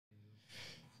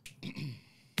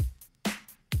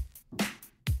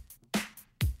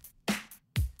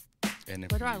And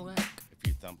Where do I look? If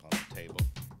you thump on the table,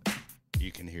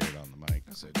 you can hear it on the mic.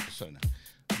 Okay. So now,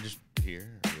 just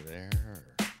here or there or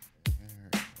there.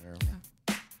 Or right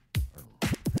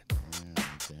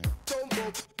there.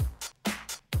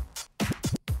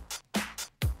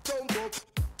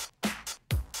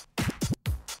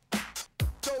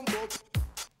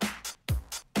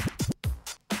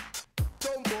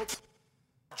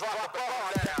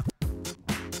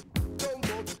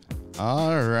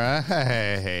 All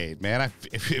right, man.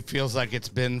 It feels like it's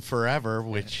been forever,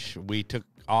 which we took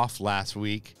off last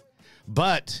week.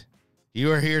 But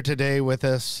you are here today with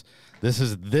us. This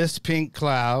is This Pink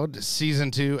Cloud,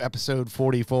 Season 2, Episode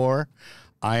 44.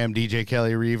 I am DJ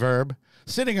Kelly Reverb.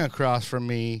 Sitting across from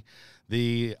me,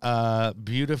 the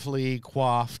beautifully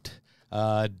coiffed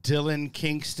Dylan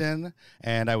Kingston.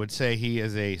 And I would say he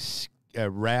is a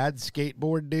rad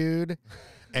skateboard dude.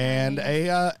 And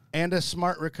a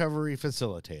smart recovery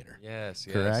facilitator. Yes,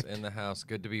 correct? In the house.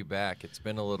 Good to be back. It's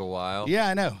been a little while. Yeah,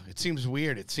 I know. It seems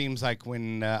weird. It seems like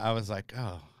when I was like,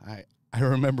 oh, I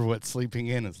remember what sleeping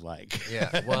in is like.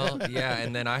 Yeah, well, yeah,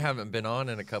 and then I haven't been on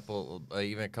in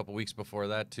even a couple weeks before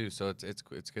that too. So it's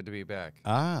good to be back.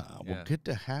 Well, Yeah. good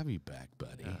to have you back,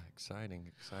 buddy. Yeah,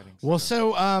 exciting. Well,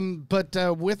 stuff.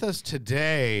 but with us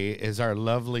today is our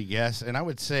lovely guest, and I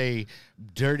would say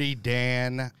Dirty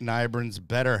Dan Nybran's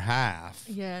better half.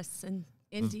 Yes, and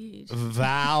indeed.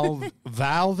 Val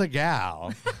the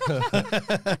gal.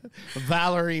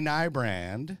 Valerie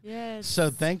Nybrand. Yes.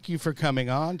 So thank you for coming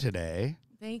on today.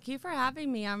 Thank you for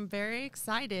having me. I'm very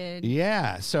excited.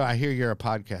 Yeah. So I hear you're a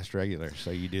podcast regular. So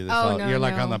you do this. Oh, no, you're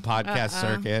like no. on the podcast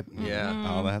circuit. Yeah.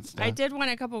 All that stuff. I did one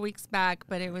a couple weeks back,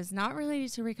 but it was not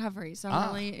related to recovery, so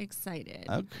I'm really excited.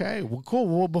 Okay. Well, cool.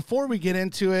 Well, before we get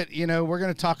into it, we're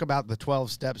going to talk about the 12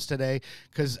 steps today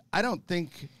because I don't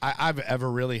think I've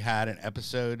ever really had an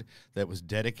episode that was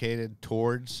dedicated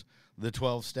towards the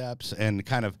 12 steps and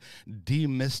kind of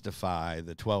demystify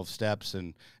the 12 steps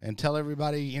and tell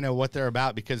everybody, what they're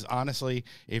about. Because honestly,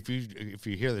 if you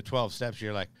hear the 12 steps,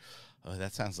 you're like, oh,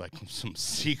 that sounds like some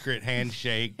secret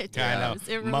handshake kind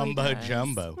of mumbo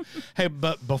jumbo. Hey,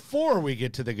 but before we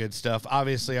get to the good stuff,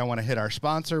 obviously I want to hit our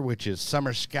sponsor, which is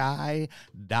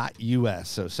summersky.us.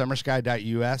 So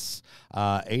summersky.us,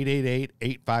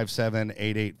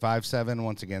 888-857-8857.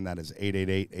 Once again, that is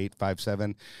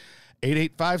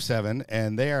 888-857-8857,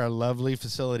 and they are a lovely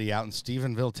facility out in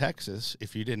Stephenville, Texas,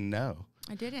 if you didn't know.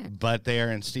 I didn't. But they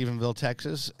are in Stephenville,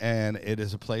 Texas, and it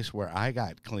is a place where I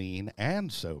got clean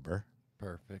and sober.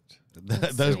 Perfect.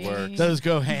 Those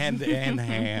go hand in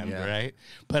hand, Yeah. right?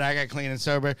 But I got clean and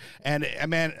sober. And,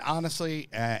 man, honestly,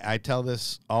 I tell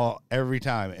this every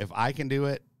time. If I can do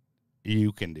it,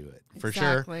 you can do it for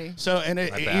Exactly. sure. So, and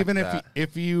even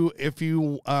if you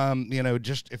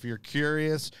just if you're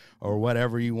curious or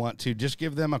whatever you want to, just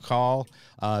give them a call.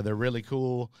 They're really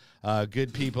cool,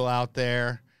 good people out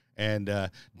there. And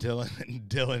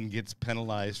Dylan gets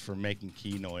penalized for making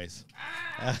key noise.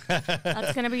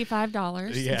 That's going to be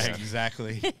 $5. Yeah,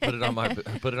 exactly. Put it on my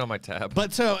tab.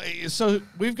 But so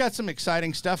we've got some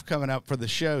exciting stuff coming up for the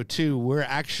show too. We're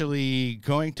actually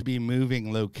going to be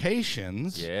moving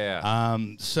locations. Yeah.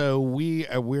 So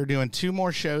we're doing 2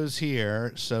 more shows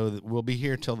here. So we'll be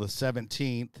here till the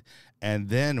 17th. And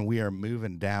then we are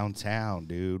moving downtown,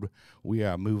 dude. We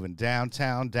are moving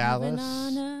downtown Dallas.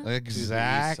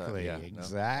 Exactly.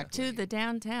 Exactly. To the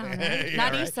downtown, right? Yeah,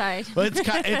 Not right. East Side. Well,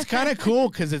 it's kind of cool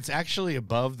because it's actually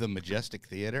above the Majestic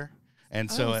Theater. And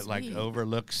so it sweet.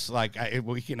 overlooks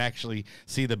we can actually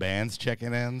see the bands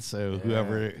checking in. So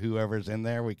whoever's in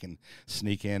there, we can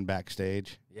sneak in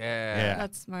backstage. Yeah.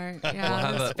 That's smart.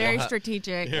 Yeah, that's very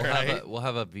strategic. We'll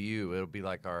have a view. It'll be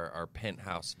like our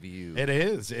penthouse view. It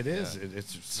is.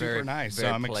 It's super nice. So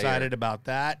I'm excited about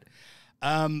that.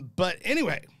 But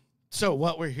anyway, so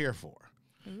what we're here for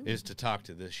is to talk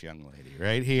to this young lady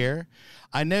right here.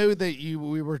 I know that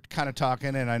we were kind of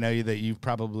talking, and I know that you've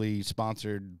probably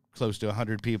sponsored close to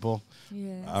 100 people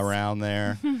around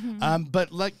there.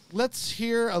 But let's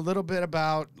hear a little bit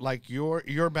about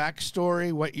your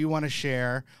backstory, what you want to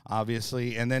share,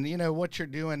 obviously, and then what you're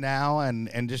doing now,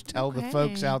 and just tell the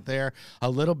folks out there a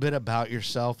little bit about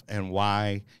yourself and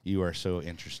why you are so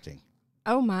interesting.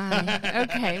 Oh, my.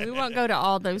 Okay, we won't go to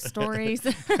all those stories.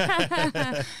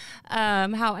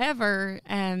 However,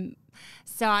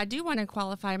 so I do want to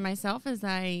qualify myself as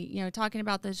talking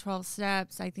about the 12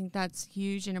 steps. I think that's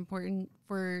huge and important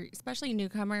for especially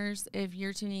newcomers. If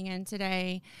you're tuning in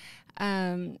today,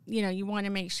 you want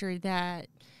to make sure that,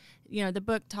 the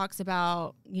book talks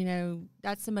about,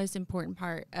 that's the most important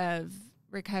part of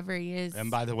recovery is. And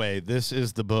by the way, this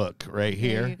is the book right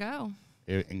here. There you go.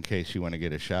 In case you want to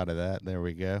get a shot of that, there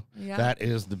we go. Yeah. That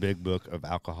is the big book of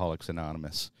Alcoholics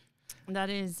Anonymous. That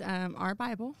is our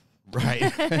Bible.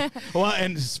 Right. Well,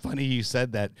 and it's funny you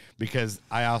said that because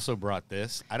I also brought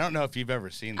this. I don't know if you've ever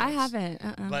seen this. I haven't.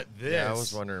 But this. Yeah, I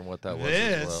was wondering what that was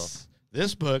as well.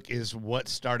 This book is what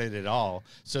started it all.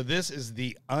 So this is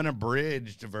the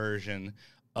unabridged version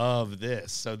of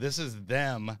this. So this is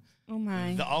them. Oh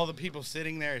my! All the people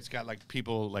sitting there. It's got like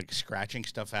people like scratching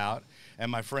stuff out.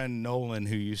 And my friend Nolan,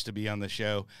 who used to be on the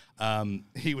show,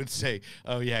 he would say,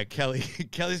 "Oh yeah,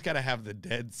 Kelly's got to have the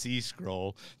Dead Sea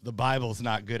Scroll. The Bible's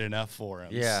not good enough for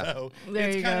him." Yeah. So there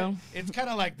you go. It's kind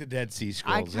of like the Dead Sea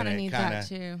Scrolls. I kind of need that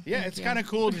too. Yeah, Thank it's you. kind of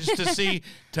cool just to see,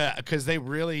 because they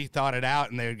really thought it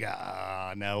out, and they'd go,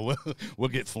 "Oh no, we'll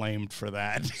get flamed for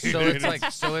that." So it's like,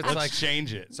 Let's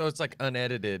change it. So it's like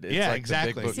unedited. It's yeah, like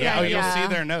exactly. The big book. Yeah, oh, Yeah. you'll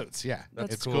see their notes. Yeah,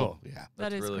 That's it's cool. cool. Yeah,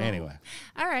 That is really cool. Anyway,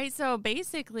 All right. So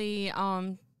basically,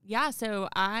 yeah. So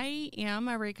I am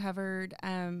a recovered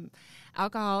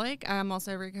alcoholic. I'm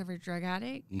also a recovered drug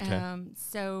addict. Okay.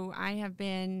 So I have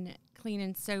been clean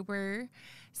and sober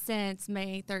since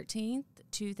May 13th,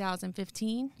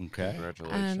 2015. okay.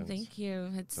 Congratulations. Thank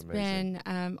you. It's amazing.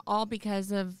 been all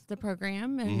because of the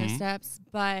program and the Mhm. steps,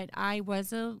 but I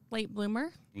was a late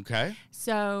bloomer. Okay.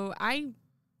 So I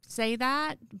say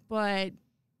that, but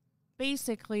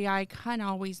basically I kind of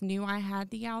always knew I had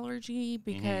the allergy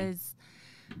because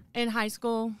in high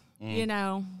school, you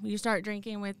know, you start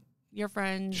drinking with your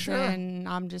friends Sure. and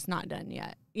I'm just not done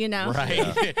yet, you know?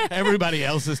 Right. Everybody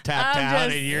else is tapped I'm out,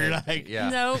 just- and you're like, Yeah.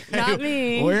 Nope, not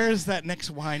me. Where's that next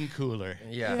wine cooler?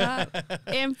 Yeah. Yeah.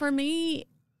 And for me,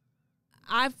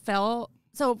 I felt,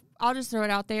 so I'll just throw it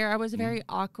out there. I was very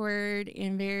awkward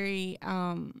and very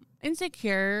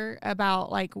insecure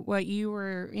about like what you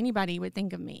or anybody would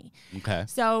think of me. Okay.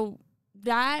 So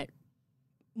that,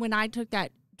 when I took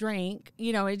that drink,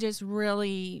 you know, it just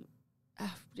really,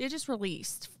 it just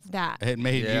released that. It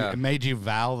made Yeah. you. It made you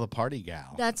Val the party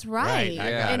gal. That's right.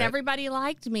 I got And it. everybody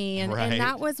liked me. And Right.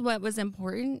 that was what was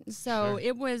important. So Sure.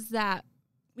 it was that,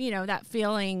 you know, that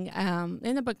feeling.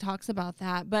 And the book talks about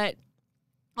that. But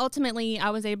ultimately,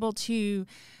 I was able to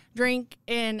drink.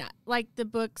 And like the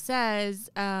book says,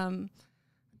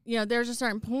 you know, there's a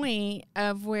certain point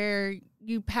of where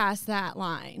you pass that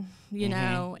line, you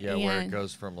know. Yeah, where it and-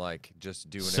 goes from like just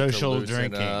doing Social it to loosen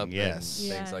drinking, up yes.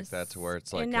 and things like that to where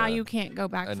it's like and now you can't go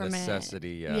back a from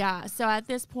necessity. it. Yeah. So at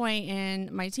this point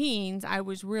in my teens, I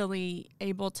was really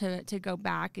able to go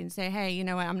back and say, hey, you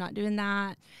know what, I'm not doing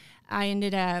that. I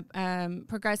ended up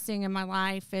progressing in my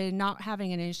life and not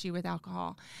having an issue with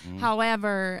alcohol.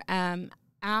 However,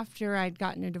 after I'd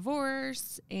gotten a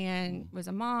divorce and was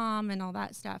a mom and all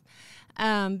that stuff,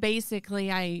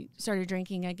 basically I started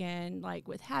drinking again, like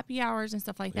with happy hours and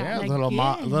stuff like that. Yeah, And little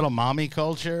again- little mommy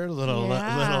culture, little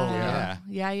yeah.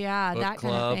 yeah. Yeah, Book that kind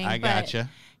club. of thing. I But gotcha.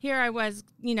 here I was,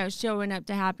 you know, showing up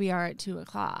to happy hour at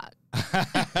 2:00.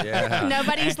 Yeah.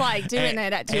 Nobody's like doing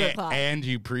it at 2:00. And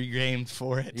you pre-gamed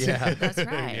for it. Yeah. That's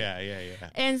right. yeah.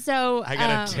 And so I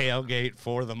got a tailgate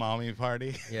for the mommy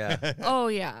party. Yeah. Oh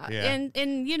yeah. Yeah.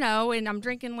 And you know, and I'm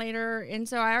drinking later, and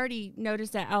so I already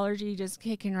noticed that allergy just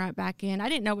kicking right back in. I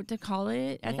didn't know what to call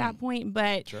it at that point,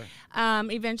 but Sure.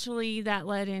 eventually that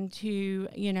led into,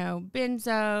 you know,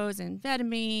 benzos and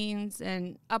amphetamines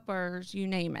and uppers, you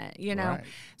name it, you know. Right.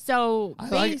 So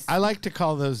I like to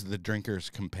call those the drinker's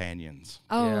companions.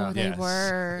 oh, Yeah. they Yes.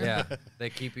 were. Yeah. They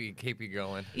keep you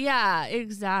going. Yeah,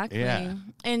 exactly. Yeah.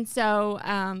 And so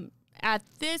at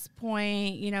this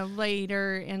point, you know,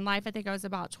 later in life, I think I was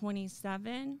about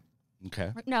 27.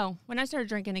 Okay. No, when I started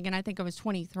drinking again, I think I was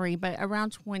 23, but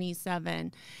around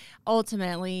 27,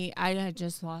 ultimately, I had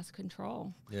just lost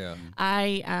control. Yeah.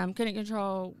 I couldn't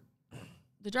control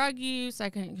the drug use.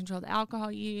 I couldn't control the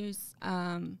alcohol use.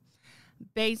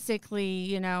 Basically,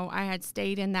 you know, I had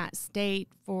stayed in that state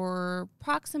for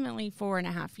approximately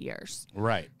 4.5 years.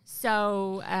 Right.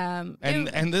 So,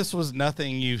 And this was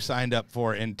nothing you signed up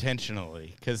for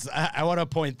intentionally, because I want to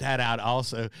point that out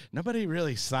also. Nobody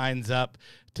really signs up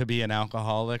to be an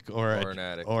alcoholic or Or an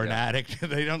addict, Or an yeah. addict.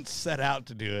 They don't set out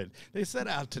to do it. They set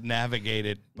out to navigate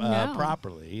it No.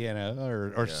 properly, you know,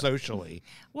 or Yeah. socially.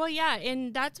 well, yeah,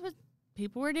 and that's what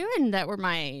people were doing that were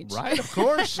my age. Right, of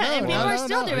course. No, And people no, are no,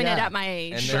 still no, doing yeah. it at my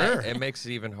age. And Sure. it makes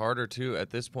it even harder too. At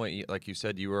this point, like you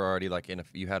said, you were already like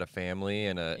you had a family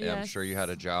and I'm Yes. sure you had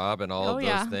a job and all Oh, of those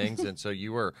yeah. things, and so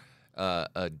you were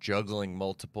juggling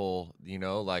multiple. You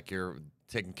know, like you're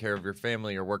taking care of your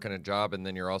family, you're working a job, and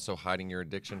then you're also hiding your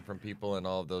addiction from people and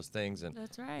all of those things. And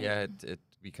That's right. yeah, it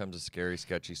becomes a scary,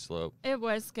 sketchy slope. It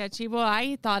was sketchy. Well,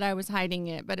 I thought I was hiding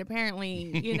it, but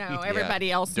apparently,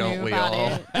 everybody else Don't knew we about all?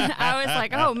 it. I was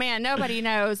like, oh man, nobody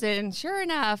knows. And sure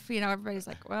enough, everybody's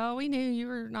like, well, we knew you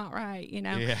were not right,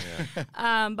 Yeah.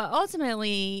 But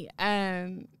ultimately,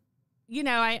 I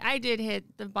did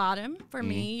hit the bottom for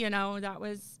me. That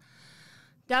was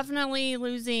definitely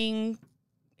losing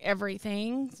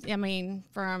everything. I mean,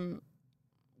 from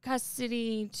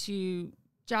custody to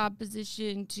job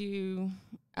position to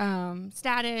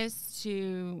status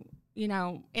to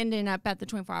ending up at the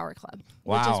 24-hour club,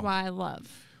 which Wow. is why I love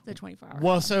the 24-hour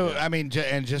Well, club. so I mean,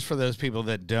 and just for those people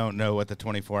that don't know what the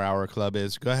 24-hour club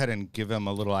is, go ahead and give them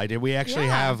a little idea. We actually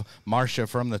have Marcia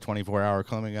from the 24-hour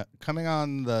coming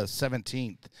on the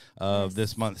 17th of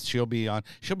this month. She'll be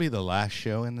the last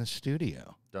show in the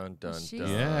studio. Dun, dun, She's- dun.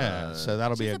 Yeah, so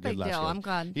that'll be She's a a good big last deal. show. I'm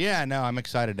glad. Yeah, no, I'm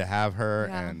excited to have her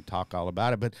Yeah. and talk all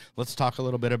about it. But let's talk a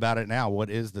little bit about it now. What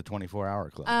is the 24-hour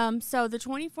club? So the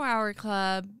 24-hour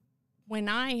club, when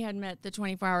I had met the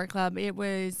 24-hour club, it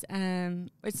was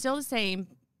it's still the same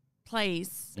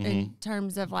place in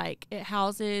terms of like it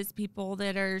houses people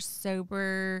that are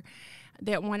sober,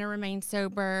 that want to remain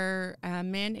sober,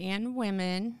 men and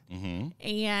women,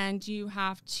 and you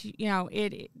have to,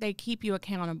 they keep you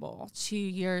accountable to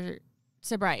your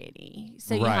sobriety.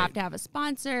 So you Right. have to have a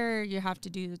sponsor, you have to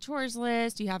do the chores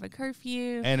list, you have a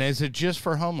curfew. And is it just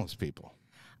for homeless people?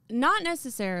 Not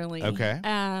necessarily. Okay.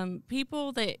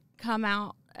 People that come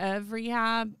out of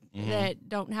rehab that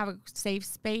don't have a safe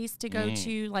space to go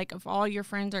to, like if all your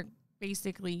friends are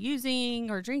basically using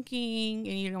or drinking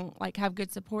and you don't like have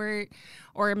good support,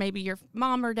 or maybe your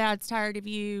mom or dad's tired of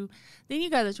you, then you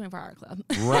go to the 24-hour club.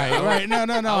 Right. No. I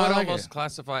would like almost it.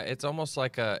 classify it's almost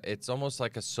like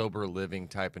a sober living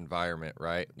type environment,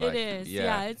 right? It is.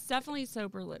 Yeah, it's definitely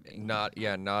sober living. Not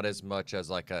as much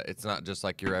as it's not just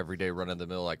like your everyday run of the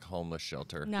mill like homeless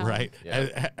shelter. No. Right.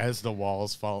 Yeah. As the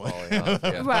walls fall. Falling off,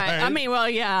 yeah. Right. I mean, well,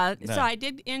 yeah. No. So I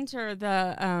did enter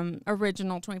the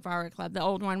original 24-hour club, the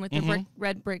old one with the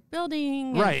red brick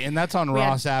building. Right, and that's on we had-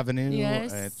 Ross Avenue.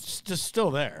 Yes. It's just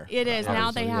still there. It is. Now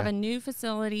Obviously, they have yeah. a new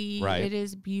facility. Right. It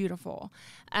is beautiful.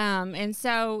 And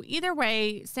so either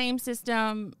way, same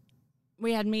system.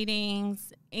 We had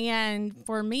meetings. And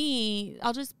for me,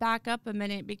 I'll just back up a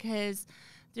minute because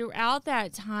throughout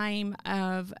that time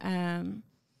of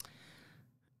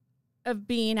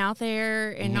being out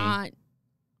there and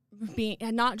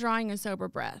not drawing a sober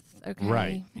breath. Okay.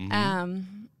 Right.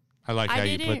 I like I how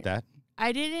you put didn't- that.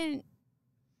 I didn't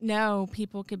know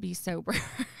people could be sober.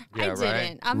 Yeah, I right.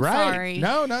 didn't. I'm right. sorry.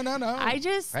 No. I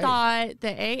just Hey. thought the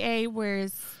AA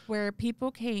was where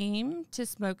people came to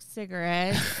smoke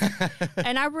cigarettes,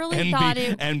 and I really thought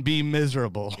and be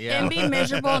miserable. Yeah. and be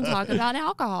miserable and talk about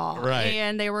alcohol. Right.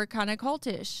 And they were kind of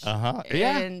cultish.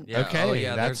 Yeah. And Yeah. Okay. Oh,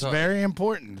 yeah, That's there's a- very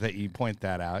important that you point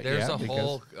that out. There's yeah, a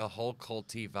because- whole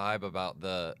culty vibe about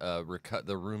the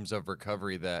rooms of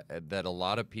recovery that a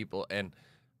lot of people, and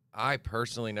I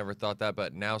personally never thought that,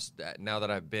 but now that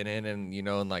I've been in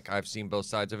and like I've seen both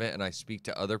sides of it, and I speak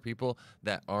to other people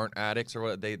that aren't addicts or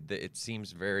what it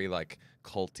seems very like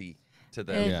culty to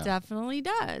them. It Yeah. definitely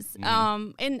does.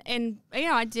 And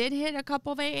I did hit a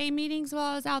couple of AA meetings while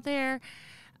I was out there.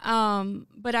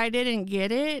 But I didn't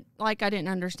get it. Like I didn't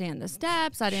understand the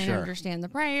steps. I didn't Sure. understand the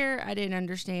prayer. I didn't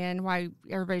understand why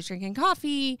everybody's drinking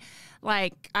coffee.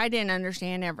 Like I didn't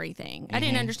understand everything. I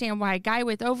didn't understand why a guy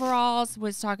with overalls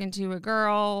was talking to a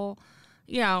girl.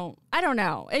 I don't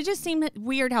know. It just seemed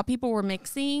weird how people were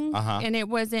mixing, and it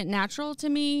wasn't natural to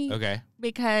me. Okay.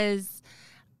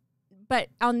 But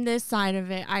on this side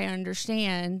of it, I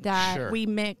understand that Sure. we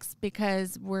mix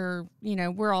because we're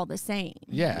all the same.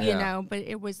 Yeah. Yeah. But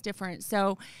it was different.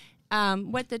 So,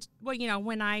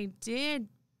 when I did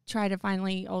try to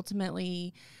finally,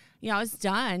 ultimately, I was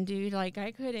done, dude. Like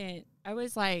I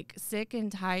was like sick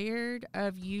and tired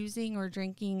of using or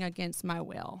drinking against my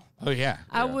will. Oh yeah.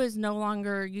 I was no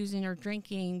longer using or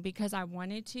drinking because I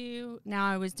wanted to. Now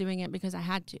I was doing it because I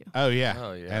had to. Oh yeah.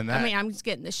 Oh, yeah. And that, I mean, I'm just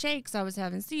getting the shakes. I was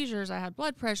having seizures. I had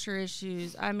blood pressure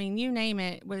issues. I mean, you name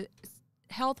it.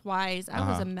 Health-wise, I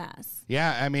was a mess.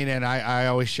 yeah. I mean, and I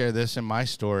always share this in my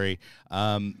story.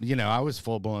 I was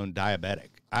full-blown diabetic.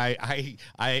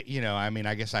 I mean,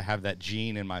 I guess I have that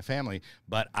gene in my family,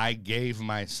 but I gave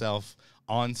myself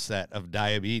onset of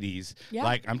diabetes. Yeah.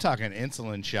 Like I'm talking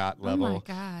insulin shot level. Oh my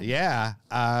God. Yeah.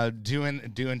 Doing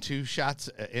 2 shots,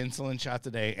 insulin shots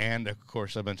a day, and of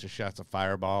course a bunch of shots of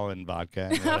Fireball and vodka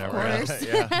and whatever course. else.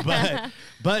 Yeah.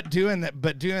 But doing that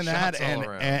Shots all and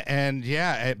around.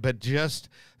 yeah, but just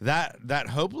that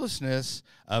hopelessness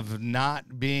of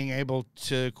not being able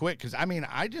to quit. Because I mean,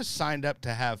 I just signed up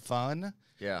to have fun.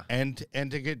 Yeah. and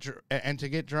to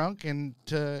get drunk and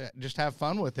to just have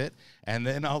fun with it, and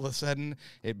then all of a sudden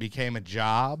it became a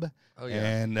job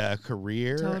and a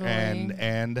career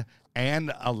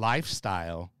and a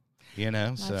lifestyle. So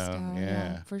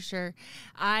yeah, for sure.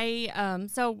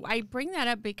 So I bring that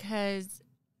up because,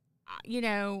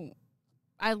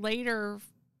 I later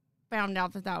found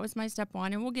out that was my step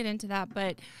one, and we'll get into that.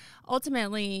 But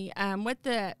ultimately, with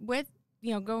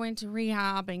going to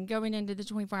rehab and going into the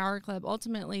 24-hour club,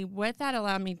 ultimately what that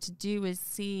allowed me to do is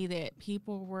see that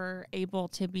people were able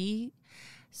to be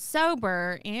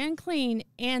sober and clean.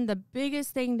 And the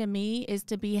biggest thing to me is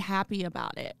to be happy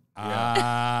about it.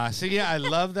 I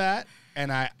love that.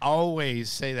 And I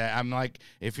always say that. I'm like,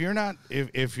 if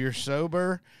you're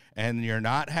sober and you're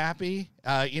not happy,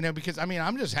 because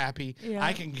I'm just happy. Yeah.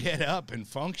 I can get up and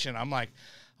function. I'm like,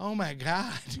 oh my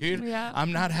God, dude,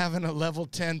 I'm not having a level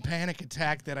 10 panic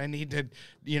attack that I need to,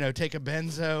 take a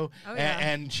benzo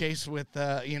and chase with,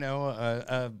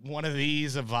 one of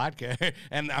these of vodka.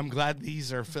 And I'm glad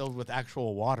these are filled with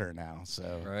actual water now.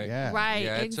 So, Right,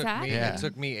 Yeah, exactly. It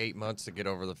took me 8 months to get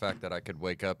over the fact that I could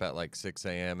wake up at like 6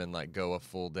 a.m. and like go a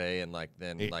full day and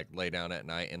then lay down at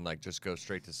night and like just go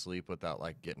straight to sleep without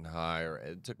like getting high. Or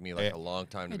it took me like a long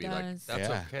time to be like,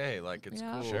 that's okay. Like, it's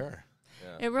cool. Sure.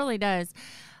 Yeah. It really does.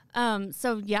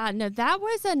 That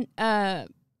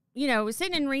was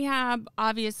sitting in rehab,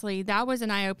 obviously, that was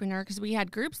an eye-opener because we had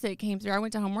groups that came through. I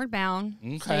went to Homeward Bound,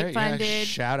 state funded.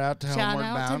 Shout out to Homeward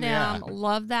Bound. To them.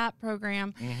 Love that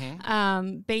program.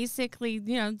 Mm-hmm. Basically,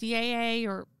 the AA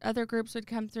or other groups would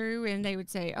come through and they would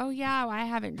say, oh, yeah, I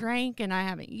haven't drank and I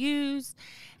haven't used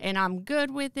and I'm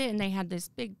good with it. And they had this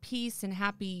big peace and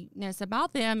happiness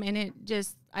about them. And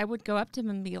I would go up to them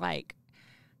and be like,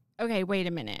 okay, wait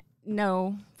a minute.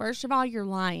 No, first of all, you're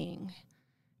lying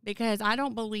because I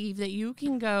don't believe that you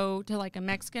can go to like a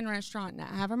Mexican restaurant and not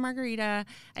have a margarita.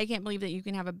 I can't believe that you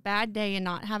can have a bad day and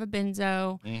not have a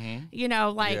benzo.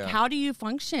 Mm-hmm. How do you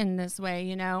function this way,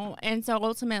 And so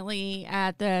ultimately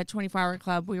at the 24-hour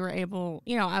club, we were able,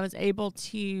 I was able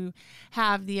to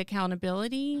have the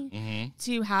accountability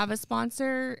to have a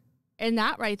sponsor. And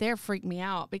that right there freaked me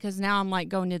out because now I'm like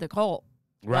going to the cult.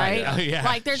 Right?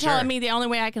 Like they're telling me the only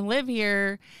way I can live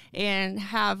here and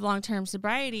have long-term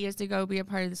sobriety is to go be a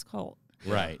part of this cult.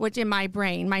 Right. Which in my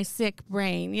brain, my sick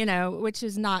brain, which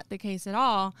is not the case at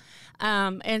all.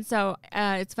 And so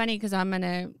it's funny because I'm going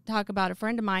to talk about a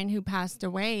friend of mine who passed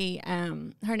away.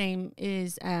 Her name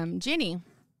is Jenny.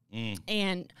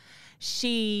 And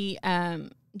she...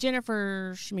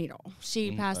 Jennifer Schmiedel.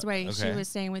 She passed away. Okay. She was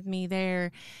staying with me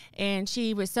there, and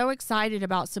she was so excited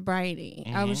about sobriety.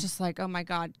 I was just like, oh my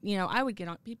God, I would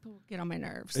people get on my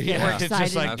nerves. Yeah, it's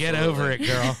just like, get over it,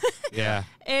 girl. Yeah.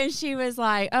 And she was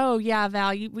like, oh yeah, Val,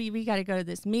 we got to go to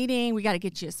this meeting. We got to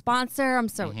get you a sponsor. I'm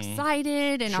so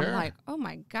excited. And I'm like, oh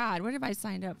my God, what have I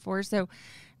signed up for? So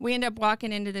we end up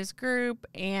walking into this group,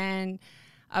 and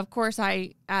of course,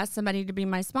 I asked somebody to be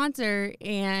my sponsor,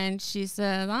 and she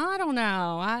said, I don't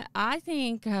know. I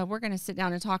think we're going to sit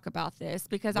down and talk about this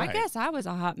because I guess I was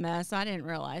a hot mess. I didn't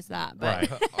realize that.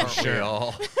 But Aren't we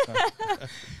all?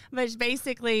 But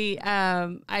basically,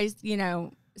 I,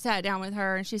 sat down with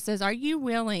her, and she says, are you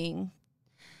willing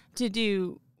to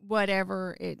do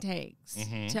whatever it takes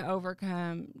to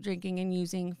overcome drinking and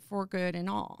using for good and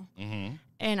all?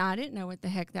 And I didn't know what the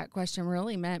heck that question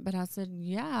really meant, but I said,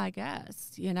 yeah, I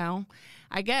guess,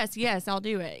 yes, I'll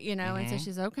do it, And so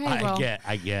she's okay.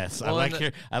 I guess. Well,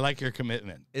 I like your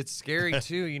commitment. It's scary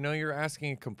too. You're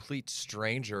asking a complete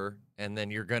stranger, and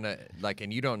then you're going to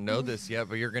and you don't know this yet,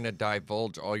 but you're going to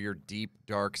divulge all your deep,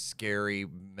 dark, scary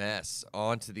mess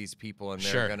onto these people, and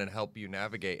they're going to help you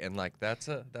navigate. And that's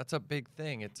a big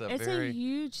thing. It's a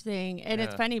huge thing. And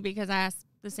it's funny because I asked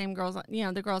the same girls,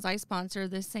 the girls I sponsor,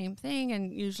 the same thing.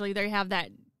 And usually they have that,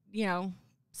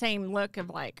 same look of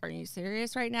like, are you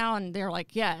serious right now? And they're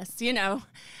like, yes,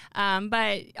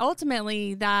 but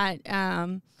ultimately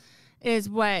that is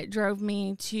what drove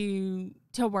me to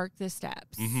work the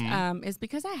steps is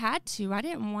because I had to. I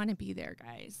didn't want to be there,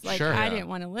 guys. I didn't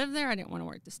want to live there. I didn't want to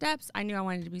work the steps. I knew I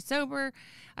wanted to be sober.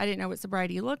 I didn't know what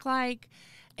sobriety looked like.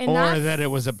 Or that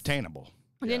it was obtainable.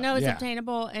 I didn't know it was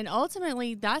obtainable. And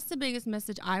ultimately, that's the biggest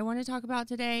message I want to talk about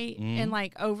today. And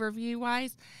overview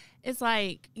wise, it's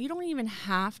you don't even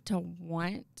have to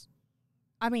want.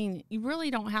 I mean, you really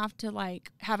don't have to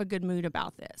have a good mood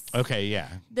about this. Okay, yeah.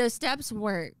 The steps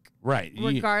work. Right.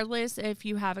 Regardless if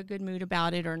you have a good mood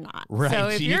about it or not. Right. So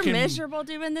if you're miserable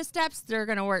doing the steps, they're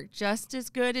going to work just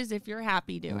as good as if you're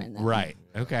happy doing them. Right.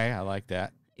 Okay, I like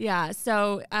that. Yeah.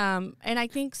 So, and I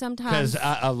think sometimes.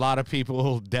 Because a lot of people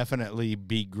will definitely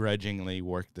begrudgingly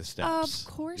work the steps.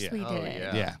 Of course we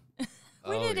did. Yeah.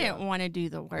 We Oh, didn't yeah. want to do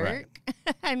the work.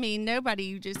 I mean,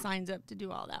 nobody just signs up to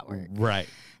do all that work. Right.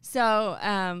 So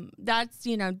that's,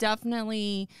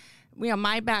 definitely,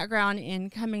 my background in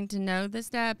coming to know the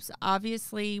steps.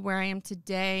 Obviously, where I am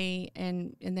today,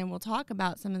 and then we'll talk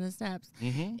about some of the steps,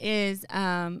 is,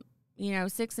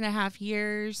 6.5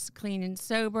 years clean and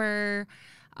sober.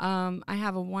 I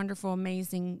have a wonderful,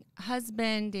 amazing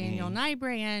husband, Daniel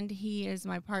Nybrand. He is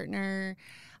my partner,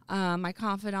 my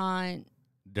confidant.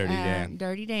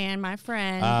 Dirty Dan, my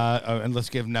friend. And let's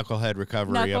give Knucklehead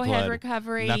Recovery a plug.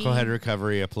 Knucklehead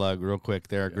Recovery a plug real quick.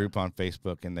 They're a group on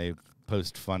Facebook, and they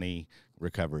post funny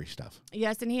recovery stuff.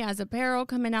 Yes, and he has apparel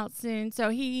coming out soon. So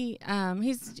he's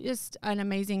just an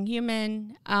amazing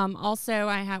human.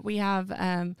 Also, we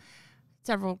have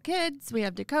several kids. We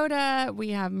have Dakota, we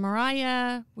have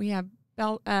Mariah, we have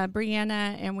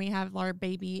Brianna, and we have our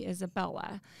baby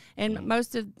Isabella. And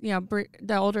most of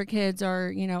the older kids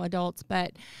are basically.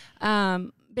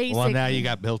 Well, now you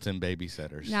got built-in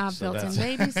babysitters. Now I've built-in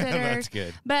babysitters. That's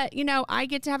good. But I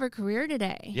get to have a career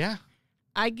today. Yeah.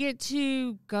 I get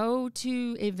to go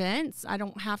to events. I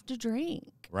don't have to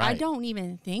drink. Right. I don't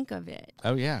even think of it.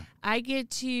 Oh yeah. I get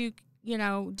to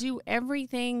do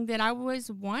everything that I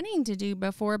was wanting to do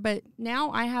before, but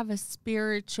now I have a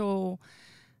spiritual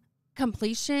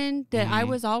completion that I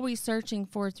was always searching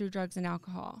for through drugs and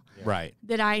alcohol. Yeah. Right.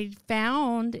 That I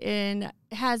found and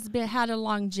had a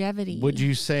longevity. Would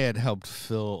you say it helped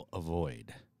fill a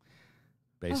void?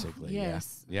 Basically. Oh,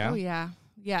 yes. Yeah. Oh yeah.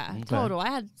 Yeah, Okay. total. I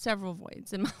had several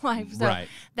voids in my life. So Right.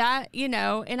 that,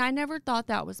 and I never thought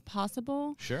that was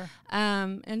possible. Sure.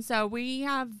 And so we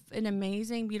have an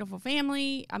amazing, beautiful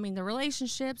family. I mean, the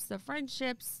relationships, the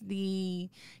friendships, the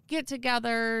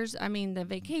get-togethers, the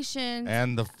vacations.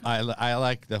 And I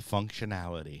like the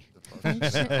functionality.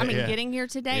 Getting here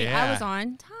today, I was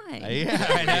on time. Yeah,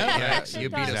 I know. Yeah, you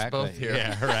beat us Exactly. both here.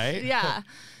 Yeah, right? Yeah.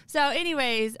 So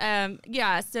anyways,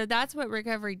 so that's what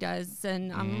recovery does.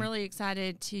 And I'm really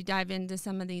excited to dive into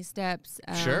some of these steps.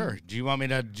 Sure. Do you want me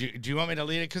to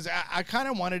lead it? Because I kind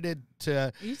of wanted it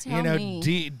to, You tell me.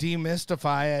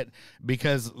 demystify it,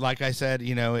 because like I said,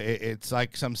 it's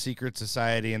like some secret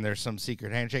society and there's some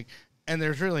secret handshake, and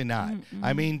there's really not.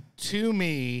 I mean, to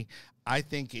me, I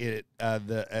think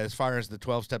as far as the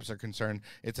 12 steps are concerned,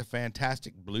 it's a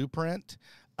fantastic blueprint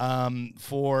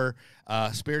for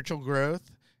spiritual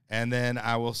growth. And then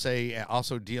I will say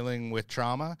also dealing with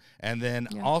trauma. And then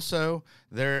also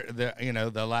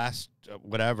the last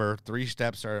 3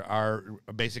 steps are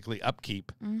basically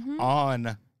upkeep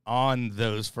on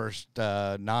those first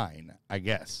 9, I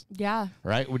guess. Yeah.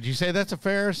 Right? Would you say that's a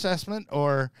fair assessment,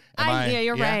 or Yeah,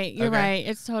 you're right. You're Okay. right.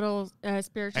 It's total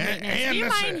spiritual And- fitness. and Do you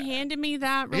this- mind handing me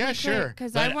that really quick? sure.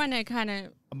 Because But- I want to kind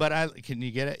of... But can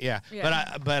you get it? Yeah.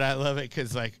 Yeah. But I love it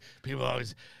because people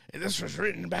always, this was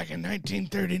written back in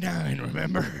 1939.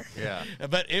 Remember? Yeah.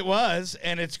 But it was,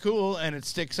 and it's cool, and it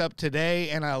sticks up today.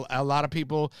 And a lot of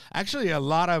people, actually, a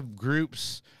lot of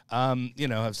groups,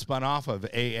 have spun off of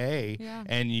AA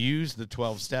and use the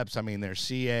 12 steps. I mean, there's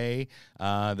CA,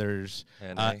 there's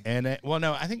NA. Well,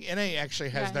 no, I think NA actually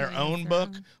has their own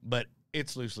book, but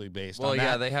it's loosely based on that. Well,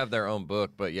 yeah, they have their own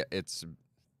book, but it's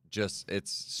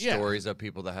stories of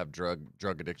people that have drug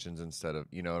addictions instead of,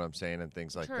 you know what I'm saying, and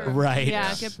things like True. that. Right. Yeah,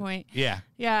 Yes. good point. Yeah.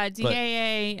 Yeah,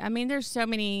 DAA. I mean, there's so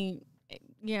many,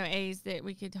 A's that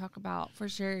we could talk about for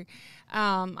sure.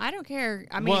 I don't care.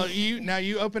 I mean, Well,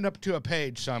 you opened up to a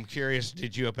page, so I'm curious.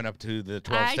 Did you open up to the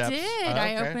 12 I steps? did. Oh,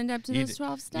 I okay. opened up to those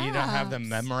 12 steps. You don't have them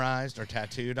memorized or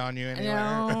tattooed on you anywhere?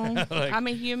 No, Like- I'm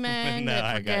a human No, that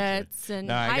I gotcha. forgets, and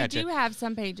No, I I gotcha. do have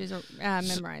some pages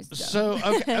memorized. So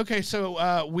okay. So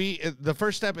the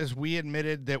first step is we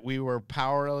admitted that we were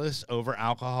powerless over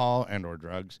alcohol and or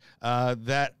drugs.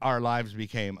 That our lives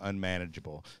became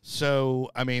unmanageable.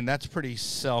 So I mean that's pretty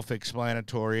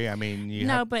self-explanatory. I mean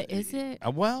but is it?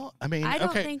 Well, I mean, I don't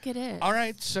okay. think it is. All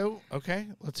right, so okay,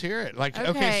 let's hear it. Like okay,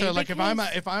 Okay, so like if I'm a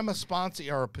because-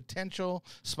 sponsee or a potential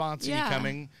sponsee Yeah.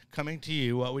 coming to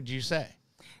you, what would you say?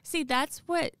 See, that's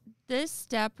what this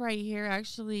step right here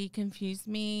actually confused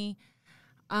me.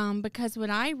 Because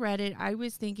when I read it, I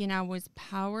was thinking I was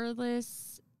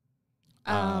powerless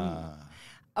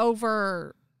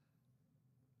over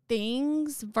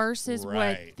things versus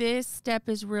Right. what this step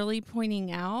is really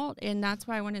pointing out. And that's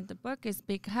why I wanted the book, is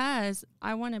because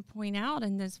I want to point out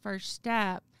in this first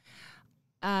step,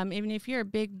 even if you're a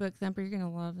big book thumper, you're going to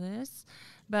love this.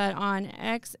 But on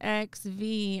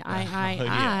XXVIII,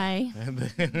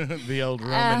 the old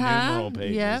Roman numeral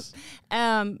pages.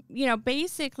 Yep.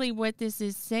 Basically what this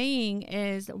is saying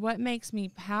is what makes me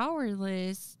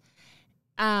powerless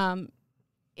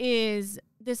is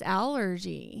this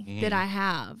allergy that I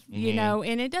have, you know,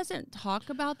 and it doesn't talk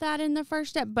about that in the first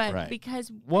step, but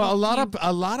because a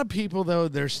lot of people though,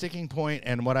 their sticking point,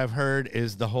 and what I've heard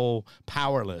is the whole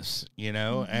powerless, you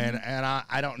know, and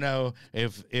I don't know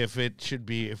if it should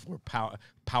be if we're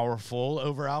powerful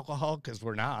over alcohol, because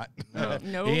we're not.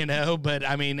 No. You know, but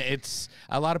I mean, it's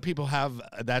a lot of people have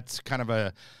that's kind of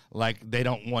a like they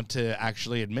don't want to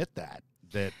actually admit that.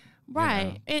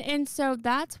 Right. And so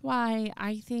that's why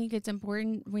I think it's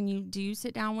important when you do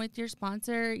sit down with your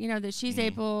sponsor, you know, that she's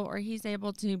able or he's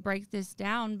able to break this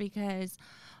down, because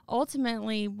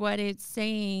ultimately what it's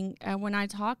saying when I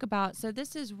talk about, so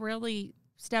this is really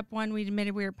step one, we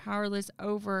admitted we were powerless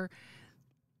over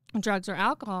drugs or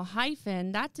alcohol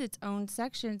hyphen, that's its own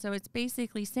section. So it's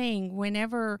basically saying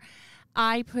whenever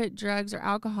I put drugs or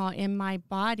alcohol in my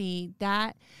body,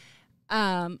 that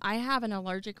I have an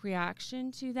allergic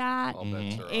reaction to that.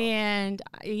 And,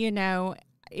 you know,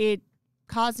 it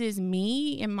causes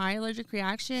me in my allergic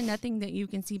reaction, nothing that you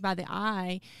can see by the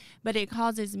eye, but it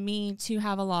causes me to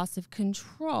have a loss of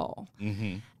control.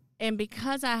 And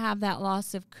because I have that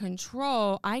loss of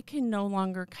control, I can no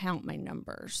longer count my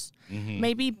numbers.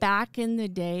 Maybe back in the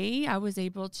day, I was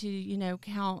able to, you know,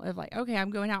 count of like, okay, I'm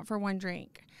going out for one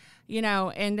drink. You know,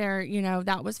 and there, you know,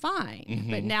 that was fine.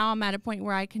 But now I'm at a point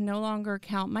where I can no longer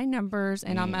count my numbers,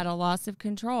 and I'm at a loss of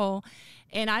control,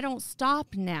 and I don't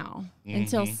stop now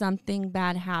until something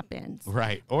bad happens.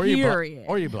 Right. Or period.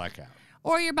 Or you black out.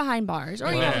 Or you're behind bars.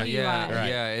 Or you have a DUI.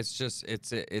 Yeah. It's just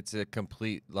it's a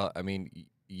complete. I mean,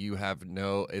 you have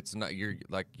no. It's not. You're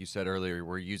like you said earlier.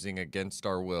 We're using against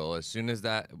our will. As soon as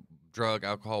that drug,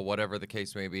 alcohol, whatever the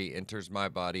case may be, enters my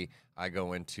body, I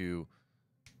go into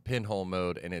pinhole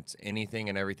mode, and it's anything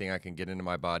and everything I can get into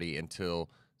my body until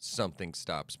something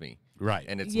stops me. Right.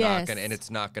 And it's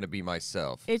not gonna be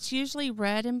myself. It's usually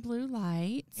red and blue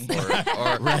lights.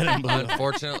 Or red and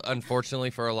blue.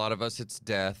 Unfortunately for a lot of us, it's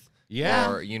death.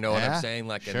 Yeah. Or you know what I'm saying?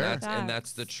 Like, and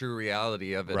that's the true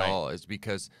reality of it all, is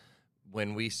because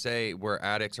when we say we're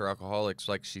addicts or alcoholics,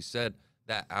 like she said,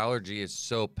 that allergy is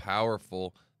so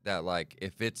powerful that, like,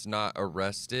 if it's not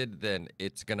arrested, then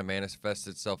it's going to manifest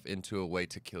itself into a way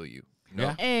to kill you.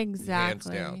 Yeah.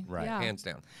 Exactly. Hands down. Right. Yeah. Hands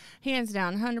down. Hands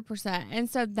down, 100%. And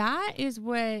so that is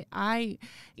what I,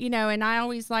 you know, and I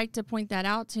always like to point that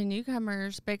out to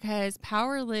newcomers, because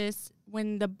powerless,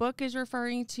 when the book is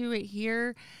referring to it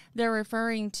here, they're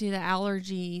referring to the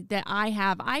allergy that I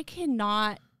have. I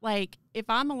cannot, like, if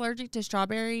I'm allergic to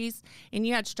strawberries and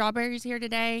you had strawberries here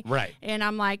today, right, and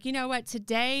I'm like, you know what,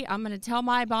 today I'm going to tell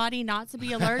my body not to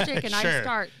be allergic, and I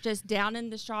start just downing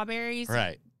the strawberries.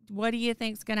 Right. What do you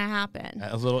think's going to happen?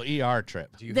 A little ER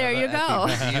trip. There you go.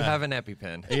 Do you have an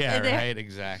EpiPen? Yeah, right,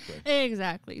 exactly.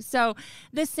 Exactly. So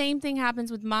the same thing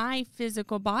happens with my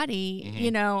physical body.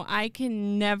 You know, I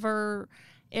can never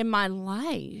in my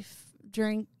life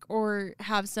drink or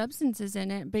have substances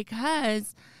in it,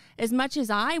 because as much as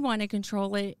I want to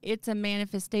control it, it's a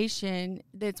manifestation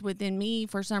that's within me.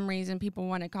 For some reason, people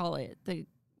want to call it the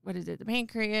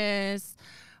pancreas,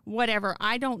 whatever.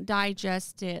 I don't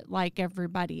digest it like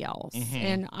everybody else,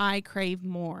 and I crave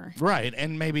more. Right,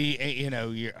 and maybe, you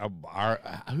know,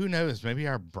 who knows? Maybe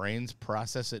our brains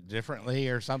process it differently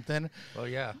or something. Well,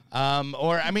 yeah.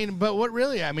 Or I mean, but what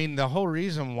really? I mean, the whole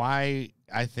reason why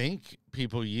I think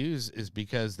people use is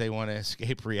because they want to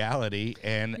escape reality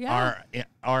and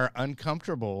are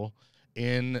uncomfortable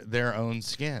in their own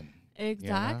skin.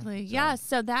 Exactly. You know? Yeah.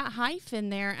 So that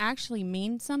hyphen there actually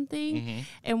means something.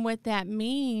 And what that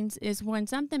means is when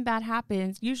something bad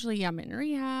happens, usually I'm in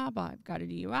rehab, I've got a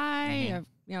DUI, I've,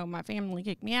 you know, my family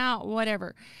kicked me out,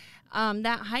 whatever.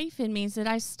 That hyphen means that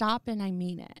I stop and I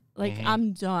mean it. Like,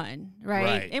 I'm done.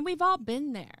 Right? And we've all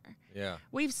been there. Yeah.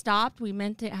 We've stopped. We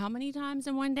meant it how many times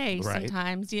in one day? Right.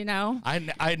 Sometimes, you know.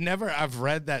 I've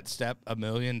read that step a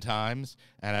million times,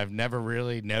 and I've never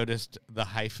really noticed the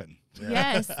hyphen.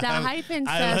 Yes, that hyphen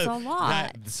says a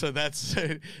lot. So that's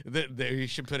you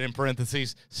should put in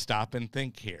parentheses, stop and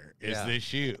think here. Is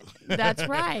this you? That's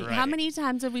right. How many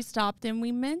times have we stopped and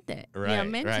we meant it? Right, You know,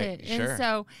 meant it. Sure. And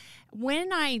so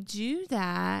when I do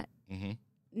that,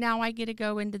 now I get to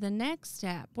go into the next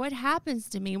step. What happens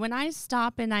to me when I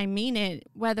stop and I mean it,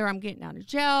 whether I'm getting out of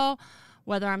jail,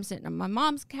 whether I'm sitting on my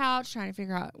mom's couch trying to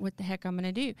figure out what the heck I'm going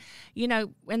to do. You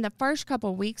know, in the first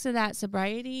couple of weeks of that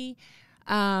sobriety,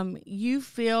 you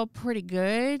feel pretty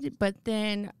good, but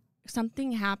then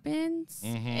something happens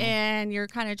and you're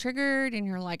kind of triggered and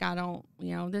you're like, I don't,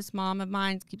 you know, this mom of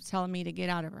mine keeps telling me to get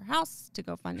out of her house, to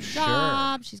go find a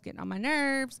job. She's getting on my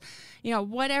nerves, you know,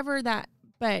 whatever that.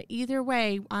 But either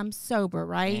way, I'm sober,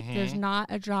 right? There's not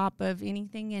a drop of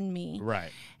anything in me. Right.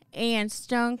 and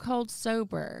stone cold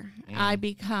sober, I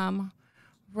become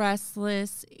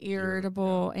restless,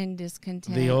 irritable, and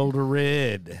discontent. The old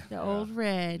red. The old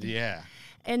red. Yeah.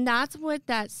 And that's what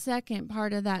that second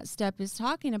part of that step is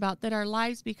talking about, that our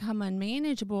lives become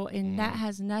unmanageable, and that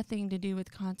has nothing to do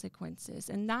with consequences.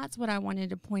 And that's what I wanted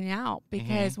to point out,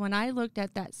 because when I looked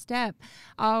at that step,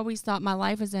 I always thought my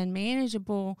life was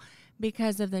unmanageable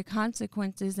because of the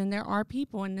consequences. And there are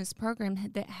people in this program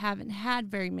that haven't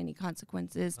had very many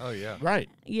consequences. Oh, yeah. Right.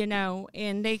 You know,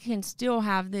 and they can still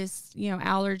have this, you know,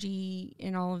 allergy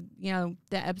and all, you know,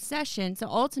 the obsession. So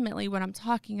ultimately what I'm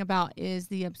talking about is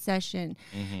the obsession,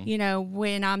 you know,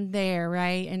 when I'm there,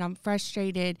 right, and I'm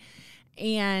frustrated,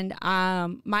 and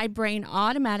my brain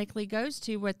automatically goes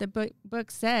to what the book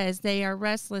says. They are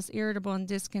restless, irritable, and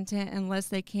discontent unless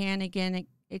they can, again,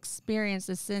 experience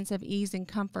a sense of ease and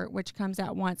comfort, which comes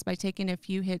at once by taking a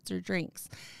few hits or drinks,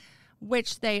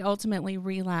 which they ultimately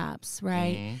relapse,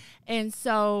 right? And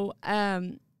so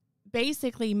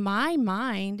basically my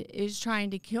mind is trying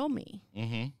to kill me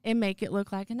and make it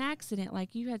look like an accident,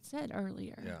 like you had said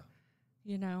earlier. Yeah.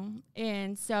 You know?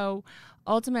 And so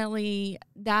ultimately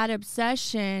that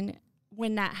obsession,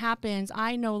 when that happens,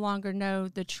 I no longer know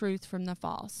the truth from the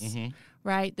false.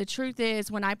 Right? The truth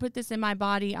is, when I put this in my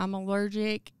body, I'm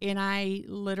allergic, and I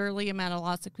literally am at a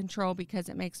loss of control because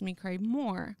it makes me crave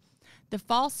more. The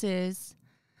false is,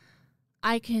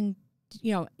 I can,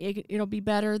 you know, it'll be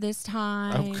better this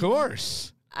time. Of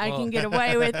course. I can get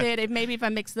away with it. If I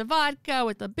mix the vodka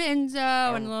with the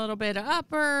benzo and a little bit of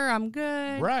upper, I'm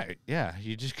good. Right. Yeah.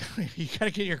 You just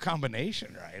gotta get your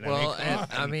combination right. Well,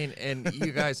 and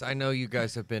you guys, I know you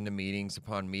guys have been to meetings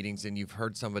upon meetings, and you've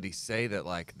heard somebody say that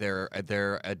like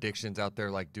their addictions out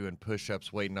there, like doing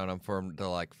push-ups, waiting on them for them to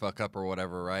like fuck up or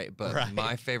whatever, right? But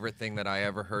my favorite thing that I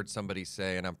ever heard somebody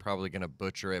say, and I'm probably gonna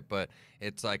butcher it, but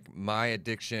it's like my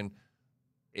addiction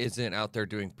isn't out there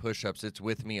doing push-ups. It's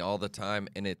with me all the time,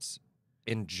 and it's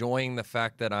enjoying the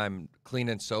fact that I'm clean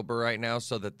and sober right now,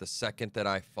 so that the second that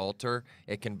I falter,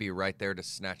 it can be right there to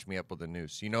snatch me up with a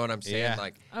noose. You know what I'm saying? Yeah.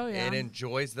 Like, Oh, yeah. it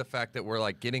enjoys the fact that we're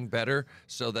like getting better,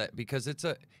 so that, because it's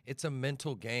a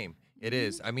mental game. It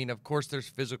is. I mean, of course, there's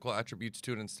physical attributes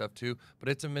to it and stuff too, but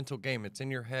it's a mental game. It's in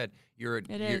your head.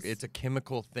 It's a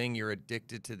chemical thing. You're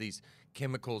addicted to these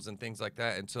chemicals and things like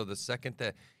that. And so the second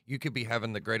that you could be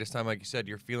having the greatest time, like you said,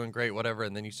 you're feeling great, whatever,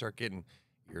 and then you start getting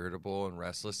irritable and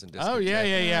restless and discontent. Oh,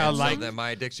 yeah. And Like, so then my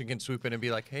addiction can swoop in and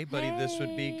be like, hey, buddy, this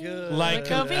would be good. like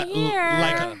over here.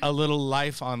 like a little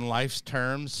life on life's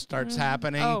terms starts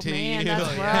happening Oh, to man, you,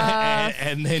 that's rough.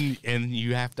 and then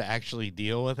you have to actually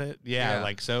deal with it. Yeah.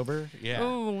 Like sober. Yeah.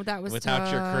 Oh, that was without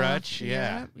tough. your crutch.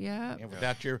 Yeah. Yeah.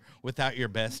 Without your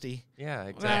bestie. Yeah,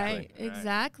 exactly. Right,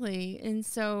 exactly. And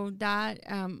so that,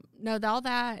 all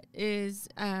that is,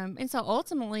 and so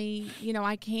ultimately, you know,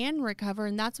 I can recover,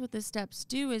 and that's what the steps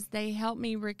do, is they help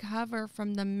me recover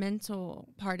from the mental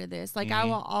part of this. Like I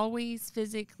will always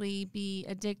physically be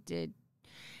addicted.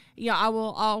 Yeah, I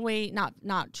will always,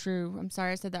 not true. I'm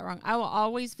sorry, I said that wrong. I will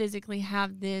always physically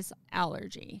have this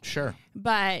allergy. Sure.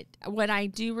 But what I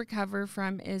do recover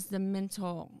from is the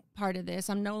mental part of this.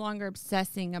 I'm no longer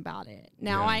obsessing about it.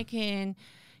 Now I can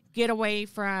get away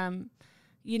from,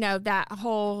 you know, that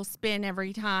whole spin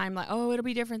every time, like, oh, it'll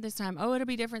be different this time. Oh, it'll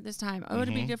be different this time. Oh,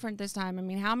 it'll be different this time. I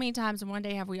mean, how many times in one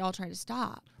day have we all tried to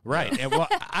stop? Right. And well,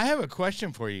 I have a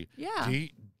question for you. Yeah.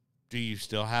 Do you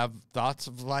still have thoughts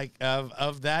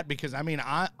of that? Because I mean,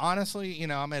 I honestly, you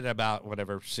know, I'm at about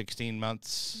 16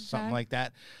 months, something like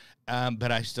that.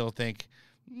 But I still think,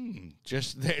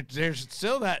 there's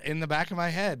still that in the back of my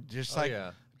head, just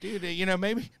dude, you know,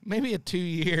 maybe at 2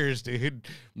 years, dude,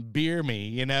 beer me,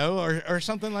 you know, or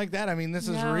something like that. I mean, this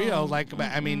is real. Like,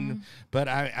 I mean, but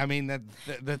I mean,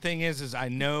 the thing is I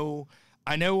know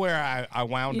where I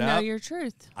wound up. You know your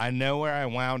truth. I know where I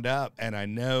wound up, and I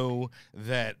know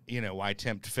that, you know, why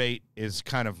tempt fate is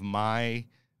kind of my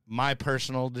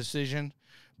personal decision.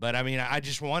 But I mean, I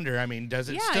just wonder. I mean, does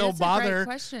it still bother?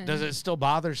 Does it still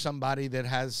bother somebody that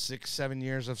has 6-7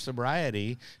 years of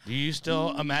sobriety? Do you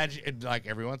still imagine, like,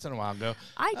 every once in a while, go?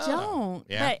 I don't.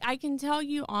 Yeah. But I can tell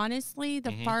you honestly,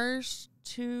 the first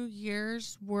 2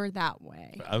 years were that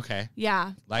way. Okay.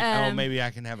 Yeah. Like, maybe I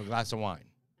can have a glass of wine.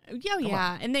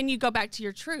 Yeah. And then you go back to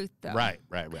your truth, though. Right.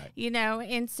 You know,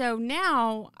 and so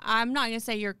now I'm not going to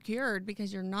say you're cured,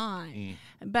 because you're not.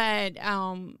 But,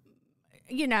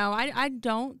 you know, I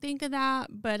don't think of that,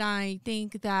 but I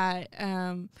think that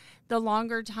the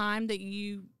longer time that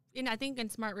and I think in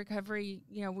Smart Recovery,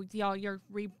 you know, with y'all, you're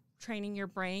retraining your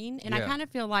brain. And I kind of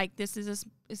feel like this is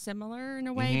similar in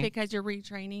a way, because you're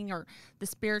retraining, or the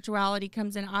spirituality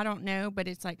comes in. I don't know, but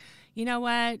it's like, you know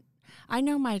what? I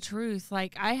know my truth.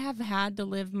 Like, I have had to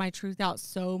live my truth out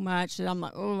so much that I'm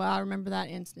like, oh, I remember that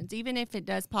instance. Even if it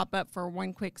does pop up for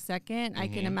one quick second, I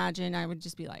can imagine I would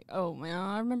just be like, oh, well,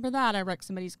 I remember that. I wrecked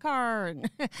somebody's car and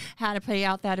had to pay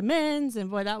out that amends, and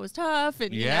boy, that was tough.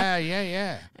 And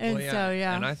Yeah. And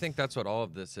And I think that's what all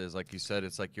of this is. Like you said,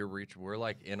 it's like we're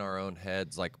like in our own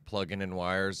heads, like plugging in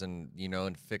wires and,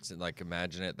 and fixing, like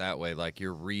imagine it that way. Like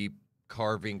you're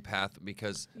carving path,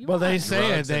 because they say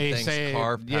drugs and things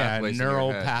carve yeah, pathways in your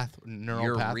neural head.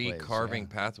 You're pathways. recarving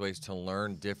pathways to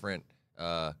learn different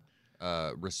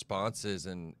responses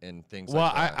and things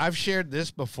well, like that. I've shared this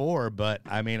before, but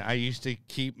I mean, I used to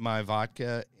keep my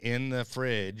vodka in the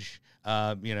fridge,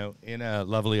 in a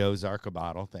lovely Ozarka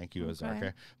bottle. Thank you,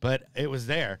 Ozarka. But it was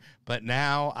there. But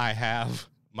now I have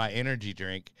my energy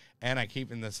drink, and I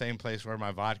keep in the same place where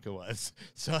my vodka was.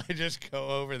 So I just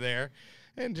go over there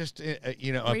and just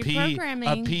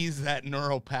appease that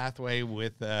neural pathway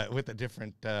with a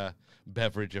different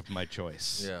beverage of my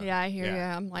choice. Yeah, I hear you.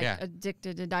 I'm like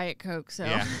addicted to Diet Coke, so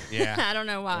I don't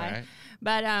know why. Right.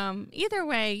 But either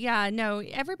way,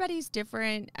 everybody's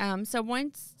different. So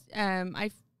once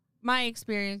my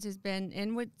experience has been,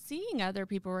 and with seeing other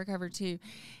people recover too,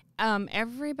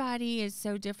 everybody is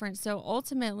so different. So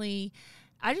ultimately,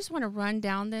 I just want to run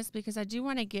down this because I do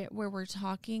want to get where we're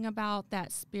talking about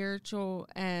that spiritual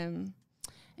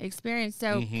experience.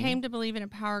 So came to believe in a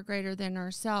power greater than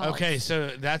ourselves. Okay,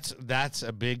 so that's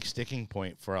a big sticking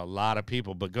point for a lot of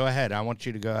people. But go ahead. I want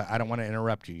you to go. I don't want to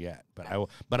interrupt you yet, but I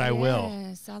will.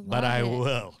 Yes, I love it. I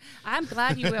will. I'm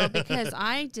glad you will, because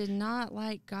I did not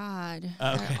like God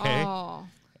at all.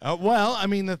 Well, I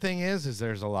mean, the thing is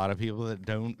there's a lot of people that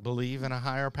don't believe in a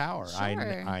higher power. Sure.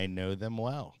 I know them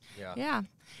well. Yeah.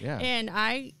 And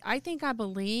I think I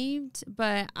believed,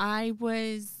 but I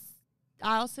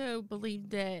also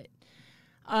believed that,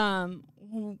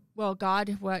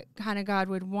 God, what kind of God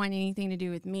would want anything to do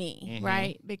with me,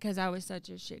 right? Because I was such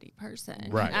a shitty person.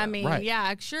 Right. I mean,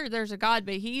 sure, there's a God,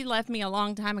 but he left me a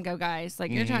long time ago, guys.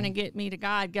 Like, you're trying to get me to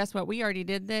God. Guess what? We already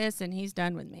did this, and he's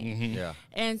done with me. Yeah.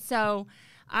 And so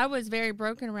I was very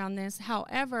broken around this.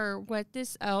 However, what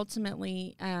this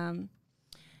ultimately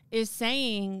is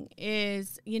saying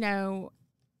is,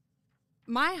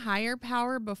 my higher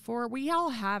power before, we all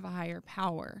have a higher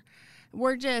power.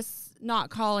 We're just not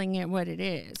calling it what it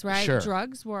is, right? Sure.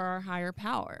 Drugs were our higher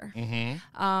power.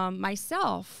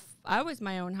 Myself, I was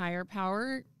my own higher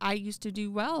power. I used to do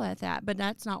well at that, but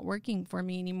that's not working for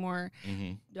me anymore.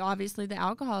 Obviously, the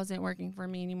alcohol isn't working for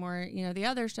me anymore. The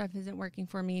other stuff isn't working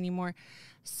for me anymore.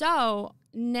 So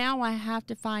now I have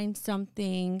to find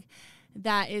something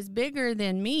that is bigger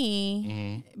than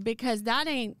me, because that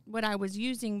ain't what I was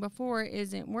using before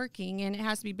isn't working, and it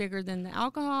has to be bigger than the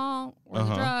alcohol or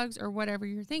the drugs or whatever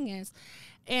your thing is.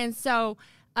 And so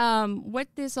what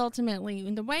this ultimately,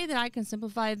 and the way that I can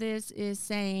simplify this is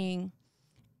saying,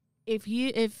 if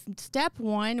step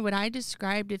one, what I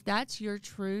described, if that's your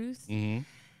truth,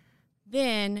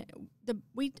 then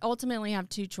we ultimately have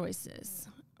two choices.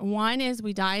 One is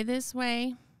we die this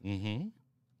way,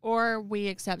 or we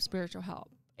accept spiritual help.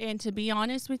 And to be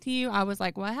honest with you, I was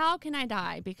like, well, how can I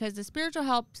die? Because the spiritual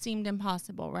help seemed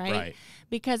impossible, right?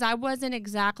 Because I wasn't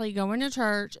exactly going to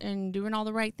church and doing all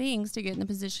the right things to get in the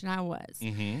position I was.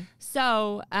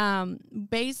 So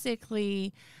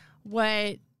basically,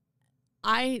 what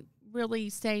I really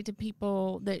say to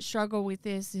people that struggle with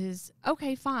this is,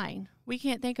 okay, fine. We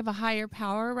can't think of a higher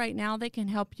power right now that can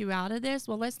help you out of this.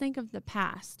 Well, let's think of the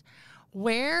past.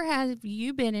 Where have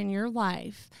you been in your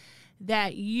life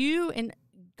that you and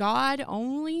God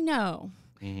only know?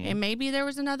 And maybe there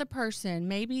was another person.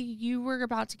 Maybe you were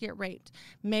about to get raped.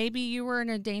 Maybe you were in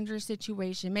a dangerous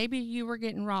situation. Maybe you were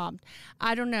getting robbed.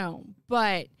 I don't know.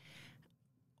 But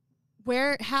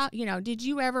did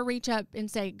you ever reach up and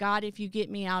say, God, if you get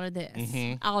me out of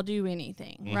this, I'll do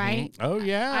anything, right? Oh,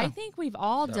 yeah. I think we've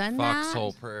all done that.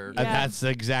 Foxhole prayer. That's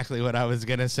exactly what I was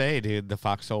going to say, dude. The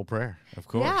foxhole prayer, of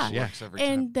course. Yeah.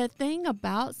 And the thing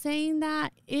about saying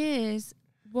that is,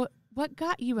 what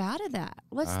got you out of that?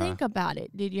 Let's think about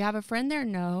it. Did you have a friend there?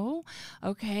 No.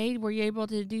 Okay. Were you able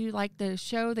to do like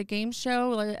the game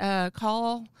show,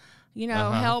 call,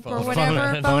 help or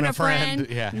whatever? Phone a friend?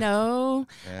 Yeah. No.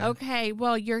 Yeah. Okay.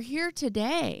 Well, you're here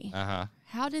today.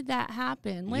 How did that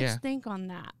happen? Let's think on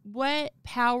that. What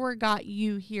power got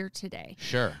you here today?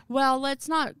 Sure. Well, let's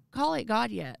not call it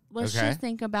God yet. Let's just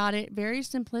think about it very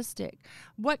simplistic.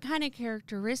 What kind of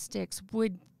characteristics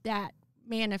would that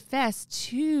manifest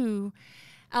to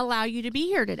allow you to be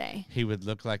here today? He would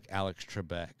look like Alex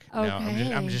Trebek. Okay.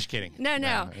 No, I'm just kidding.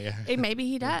 No. Maybe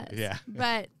he does. Yeah.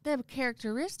 But the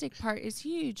characteristic part is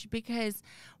huge, because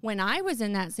when I was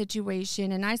in that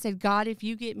situation and I said, God, if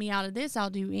you get me out of this, I'll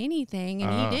do anything.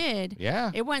 And he did.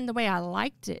 Yeah. It wasn't the way I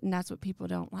liked it. And that's what people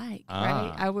don't like,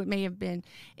 right? I may have been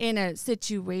in a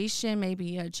situation,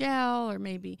 maybe a jail or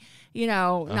maybe,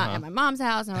 not at my mom's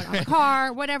house, not on a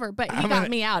car, whatever. But he got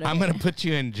me out of it. I'm going to put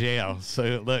you in jail.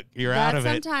 So look, you're out of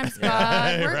it. Sometimes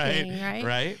God working, right?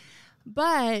 Right.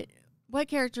 But what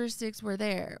characteristics were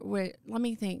there? Let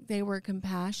me think. They were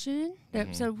compassion.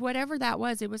 So whatever that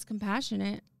was, it was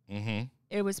compassionate.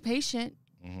 It was patient.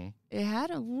 It had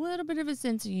a little bit of a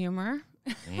sense of humor.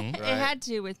 It had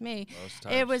to with me.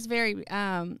 It was very,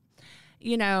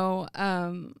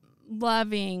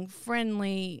 loving,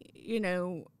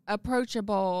 friendly,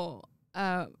 approachable.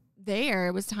 There,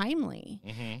 it was timely,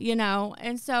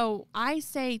 and so I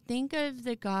say, think of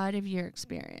the God of your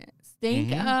experience.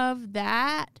 Think of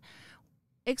that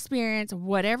experience,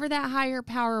 whatever that higher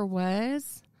power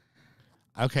was.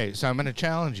 Okay, so I'm going to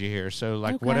challenge you here. So,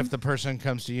 what if the person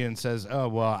comes to you and says, "Oh,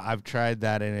 well, I've tried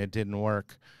that and it didn't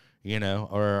work,"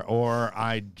 or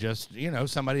I just,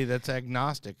 somebody that's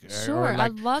agnostic. Sure, I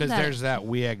love that. Because there's that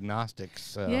we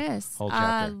agnostics yes, whole chapter.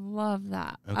 I love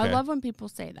that. Okay. I love when people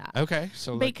say that. Okay,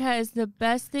 so because the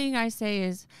best thing I say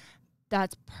is,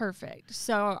 that's perfect.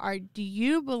 So, do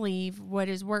you believe what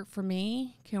has worked for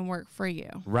me can work for you?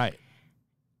 Right.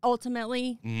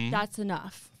 Ultimately, that's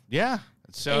enough. Yeah.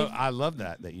 So I love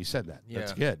that you said that. Yeah.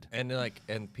 That's good.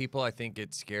 And people, I think,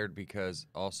 get scared because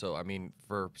also, I mean,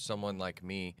 for someone like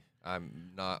me,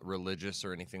 I'm not religious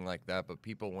or anything like that, but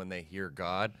people, when they hear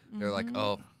God, they're like,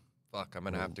 oh, fuck, I'm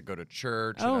going to have to go to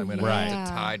church and I'm going to have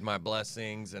to tithe my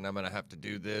blessings and I'm going to have to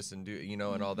do this and do,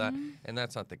 and all that. And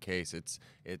that's not the case. It's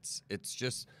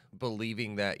just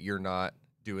believing that you're not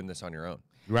doing this on your own.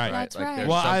 Right. That's right.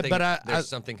 There's there's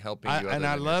something helping you. And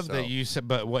I love yourself. that you said,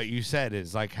 but what you said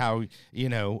is like how,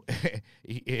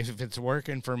 if it's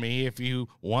working for me, if you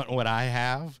want what I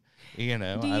have, I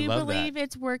love that. Do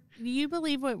you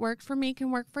believe what worked for me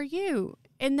can work for you?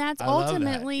 And that's I love that.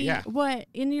 ultimately Yeah.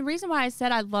 and the reason why I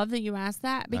said I love that you asked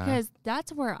that, because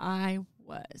that's where I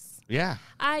was. Yeah.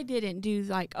 I didn't do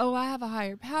like, oh, I have a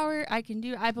higher power. I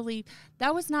believe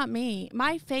that was not me.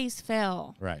 My face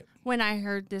fell. Right. When I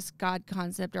heard this God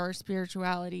concept or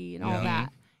spirituality and all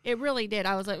that. It really did.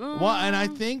 I was like, well, and I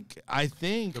think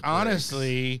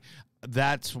honestly,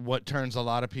 that's what turns a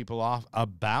lot of people off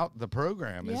about the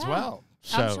program as well.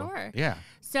 So, I'm sure. Yeah.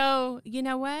 So, you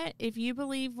know what? If you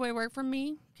believe what worked for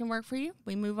me can work for you,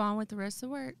 we move on with the rest of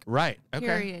the work. Right. Okay.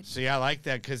 Period. See, I like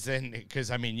that because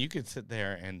you could sit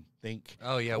there and think,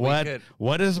 oh yeah,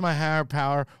 what is my higher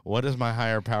power? What does my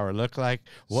higher power look like?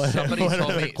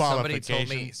 Somebody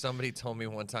qualifications? told me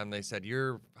one time, they said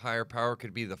your higher power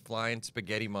could be the flying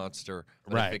spaghetti monster,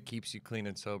 but right. if it keeps you clean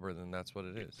and sober, then that's what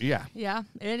it is. Yeah. Yeah,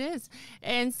 it is.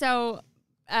 And so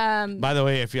by the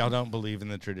way, if y'all don't believe in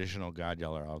the traditional God,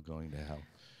 y'all are all going to hell.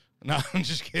 No, I'm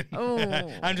just kidding. Oh.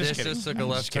 I'm just this kidding. Just took a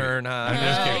left turn. I'm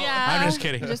just kidding. Yeah. I'm just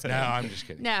kidding. No, I'm just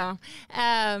kidding. No.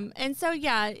 And so,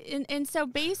 and so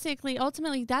basically,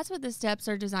 ultimately, that's what the steps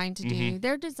are designed to do.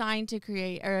 They're designed to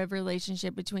create a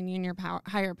relationship between you and your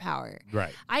higher power.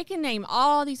 Right. I can name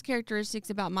all these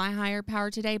characteristics about my higher power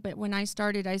today, but when I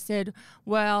started, I said,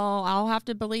 well, I'll have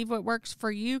to believe what works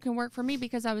for you can work for me,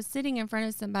 because I was sitting in front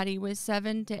of somebody with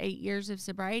 7 to 8 years of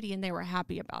sobriety, and they were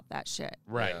happy about that shit.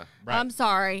 Right. Yeah. Right. I'm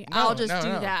sorry. I'll just do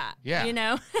that. Yeah.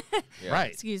 Yeah.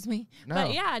 Right. Excuse me. No. But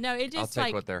it just I'll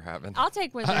take what they're having. I'll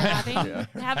take what they're having.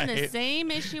 Having the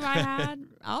same issue I had,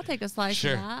 I'll take a slice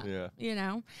of that.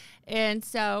 Yeah. And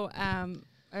so,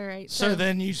 all right. So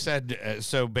then you said,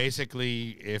 so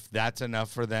basically, if that's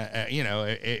enough for that,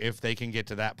 if they can get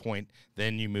to that point,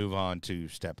 then you move on to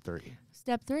step 3.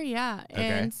 Step 3, yeah. Okay.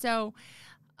 And so,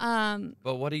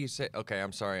 but what do you say? Okay,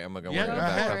 I'm sorry. I'm going to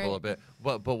back up a little bit.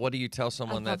 But what do you tell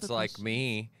someone that's like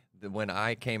me? That when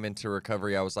I came into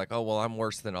recovery, I was like, oh, well, I'm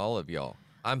worse than all of y'all.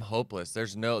 I'm hopeless.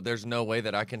 There's no way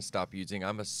that I can stop using.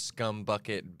 I'm a scum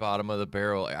bucket, bottom of the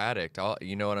barrel addict.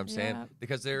 You know what I'm saying? Yeah.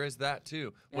 Because there is that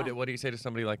too. Yeah. What do you say to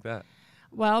somebody like that?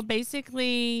 Well,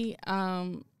 basically,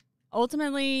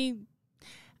 ultimately,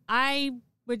 I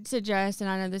would suggest,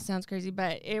 and I know this sounds crazy,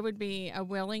 but it would be a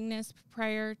willingness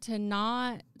prayer to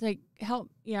not help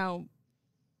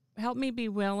me be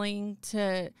willing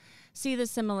to see the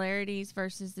similarities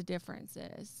versus the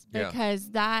differences, because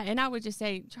and I would just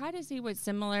say, try to see what's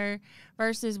similar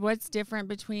versus what's different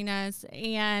between us.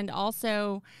 And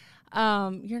also,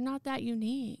 you're not that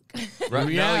unique. Right.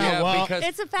 Because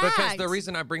it's a fact. Because the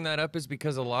reason I bring that up is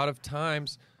because a lot of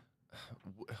times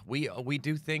we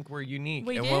do think we're unique,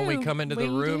 We and when we do. come into the We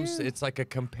rooms, do. it's like a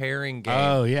comparing game.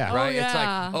 Oh, yeah. right. Oh, It's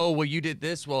yeah. like, oh well, you did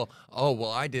this. Well,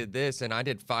 I did this, and I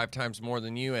did 5 times more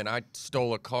than you, and I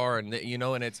stole a car, and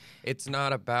and it's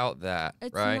not about that,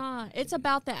 It's right? not. It's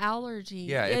about the allergy.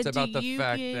 Yeah, it's Do about the you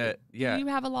fact that- yeah. do you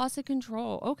have a loss of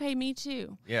control. Okay, me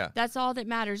too. Yeah. That's all that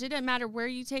matters. It doesn't matter where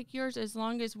you take yours, as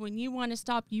long as when you want to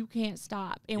stop, you can't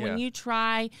stop. And when Yeah. you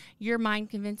try, your mind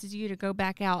convinces you to go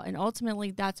back out. And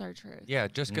ultimately, that's our truth. Yeah,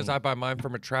 just because I buy mine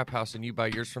from a trap house and you buy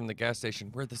yours from the gas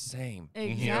station, we're the same.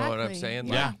 Exactly. You know what I'm saying?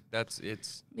 Like, Yeah.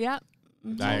 it's Yep.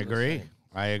 Mhm. I all the agree. same.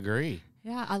 I agree.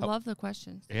 Yeah, I love the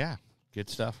questions. Yeah, good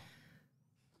stuff.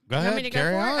 Go You want me ahead, to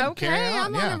carry go for on. it? Okay, Carry on.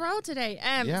 I'm Yeah. on a roll today.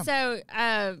 Yeah. So,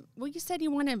 well, you said you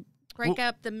want to break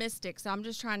up the mystics, so I'm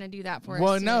just trying to do that for us.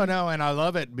 Well, no, today. no, and I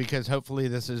love it because hopefully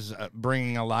this is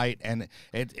bringing a light, and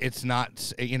it's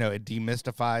not, it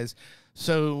demystifies.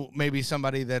 So maybe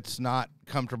somebody that's not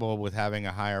comfortable with having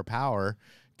a higher power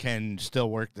can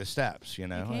still work the steps. I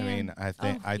can. mean, I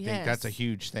think that's a yes.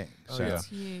 huge thing. Oh, So yeah. It's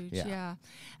huge, Yeah. yeah.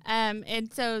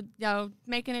 And so,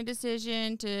 making a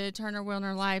decision to turn our will and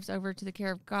our lives over to the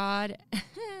care of God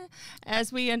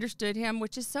as we understood Him,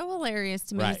 which is so hilarious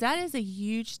to me. Right. That is a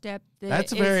huge step.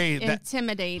 That's is very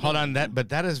intimidating. Hold on, but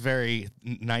that is very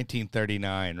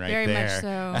 1939 right Very there. much so,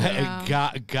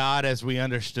 yeah. God as we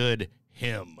understood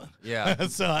Him. Yeah.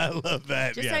 So I love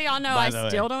that. Just yeah. so y'all know, By I the way.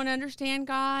 still don't understand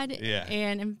God. Yeah.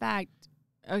 And in fact,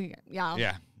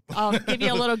 Yeah. I'll give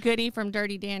you a little goodie from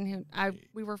Dirty Dan.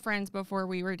 We were friends before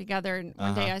we were together, and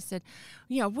one day I said,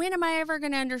 when am I ever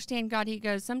going to understand God? He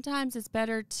goes, sometimes it's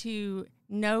better to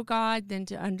know God than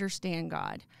to understand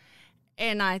God.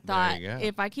 And I thought, you go.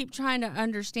 if I keep trying to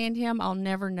understand Him, I'll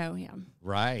never know Him.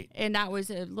 Right. And that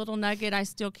was a little nugget I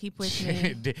still keep with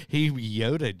me. He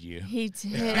Yoda'd you. He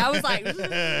did. I was like,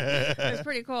 it was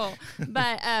pretty cool.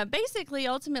 But basically,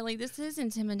 ultimately, this is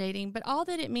intimidating. But all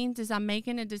that it means is I'm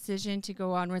making a decision to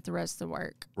go on with the rest of the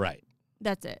work. Right.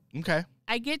 That's it. Okay.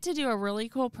 I get to do a really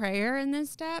cool prayer in this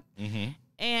step. Mm-hmm.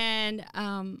 And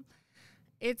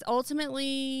it's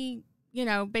ultimately,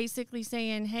 basically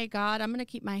saying, hey, God, I'm going to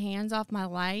keep my hands off my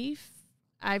life.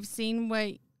 I've seen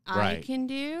what I Right. can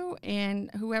do, and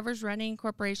whoever's running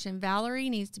Corporation Valerie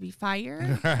needs to be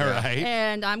fired. Right.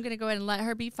 And I'm going to go ahead and let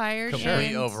her be fired. complete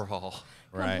and overhaul.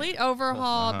 Right. Complete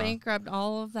overhaul, Uh-huh. bankrupt,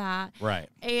 all of that. Right.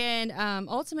 And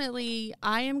ultimately,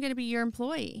 I am going to be your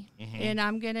employee. Mhm. And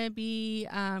I'm going to be,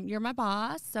 you're my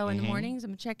boss. So in the Mhm. mornings,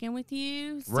 I'm going to check in with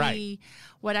you, see Right.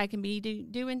 what I can be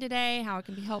doing today, how I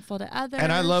can be helpful to others.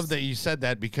 And I love that you said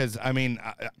that because, I mean,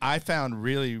 I found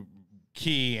really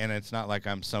key, and it's not like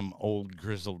I'm some old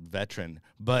grizzled veteran,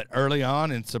 but early on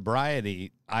in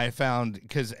sobriety, I found,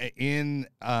 because in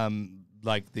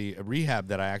like the rehab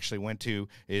that I actually went to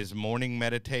is morning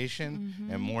meditation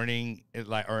Mm-hmm. and morning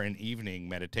or an evening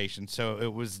meditation. So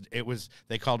it was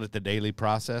they called it the daily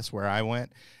process where I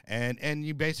went, and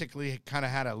you basically kind of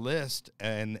had a list,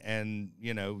 and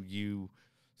you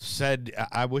said,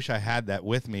 I wish I had that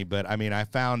with me, but I mean, I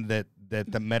found that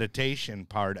the meditation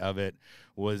part of it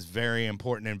was very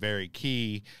important and very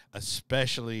key,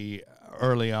 especially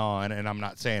early on. And I'm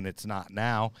not saying it's not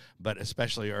now, but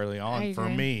especially early on I for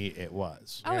agree. me, it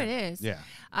was. Oh, it is.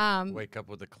 Yeah. Wake up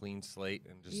with a clean slate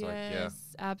and just Yes,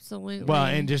 absolutely. Well,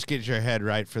 and just get your head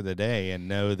right for the day and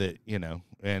know that,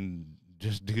 and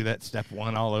just do that step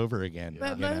one all over again.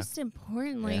 But you know? most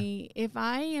importantly, if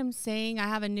I am saying I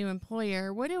have a new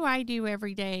employer, what do I do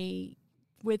every day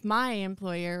with my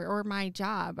employer or my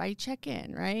job? I check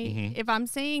in, right? Mhm. If I'm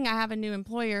saying I have a new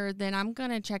employer, then I'm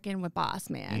going to check in with boss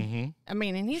man. Mhm. I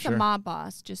mean, and he's Sure. a mob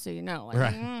boss, just so you know. Like,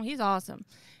 Right. he's awesome.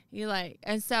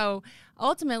 And so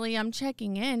ultimately I'm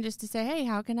checking in just to say, hey,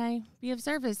 how can I be of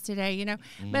service today?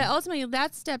 But ultimately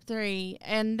that's step 3.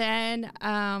 And then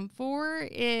 4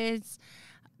 is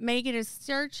make it a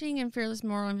searching and fearless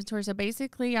moral inventory. So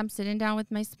basically I'm sitting down with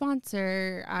my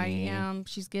sponsor.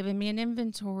 She's giving me an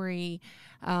inventory,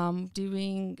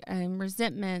 doing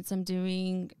resentments. I'm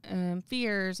doing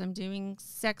fears. I'm doing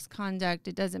sex conduct.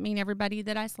 It doesn't mean everybody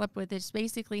that I slept with. It's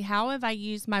basically how have I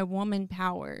used my woman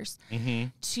powers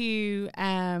to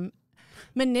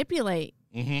manipulate.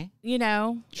 Mm-hmm.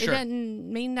 It Sure.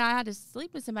 doesn't mean that I had to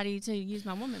sleep with somebody to use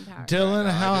my woman power. Dylan, No,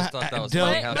 I how just thought that was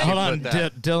funny how she hold on, put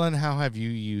that. Dylan, how have you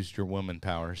used your woman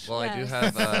powers? Well, I do Yes.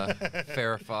 have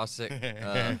Farrah Fawcett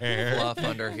fluff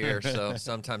under here, so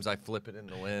sometimes I flip it in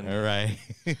the wind. All right.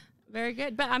 Very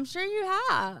good. But I'm sure you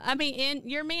have. I mean, in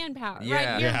your manpower,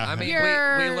 Yeah, right? I mean,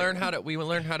 we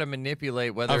learn how to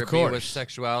manipulate, whether Of it be with course.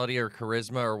 sexuality or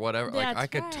charisma or whatever. Like That's I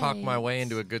could talk my right. way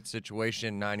into a good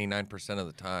situation 99% of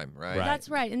the time, right? Right. That's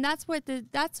right, and that's what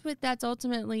that's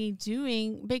ultimately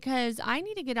doing, because I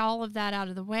need to get all of that out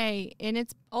of the way, and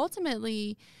it's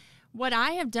ultimately what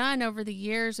I have done over the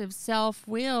years of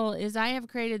self-will is I have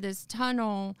created this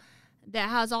tunnel that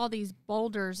has all these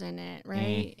boulders in it,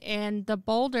 right? And the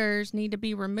boulders need to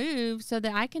be removed so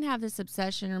that I can have this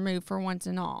obsession removed for once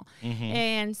and all.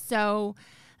 And so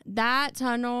that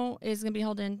tunnel is going to be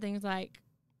holding things like,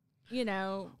 you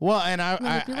know, Well, and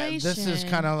I this is manipulation.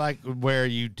 kind of like where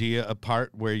you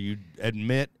where you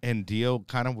admit and deal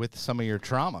kind of with some of your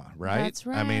trauma, right? That's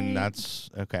I mean, right. that's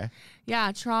okay.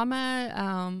 Yeah,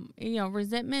 trauma, you know,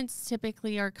 resentments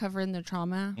typically are covering the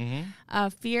trauma.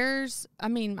 Fears, I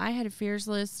mean, I had a fears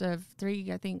list of 3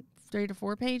 to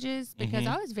 4 pages because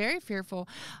I was very fearful.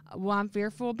 Well, I'm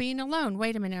fearful of being alone.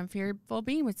 Wait a minute, I'm fearful of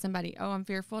being with somebody. Oh, I'm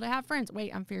fearful to have friends.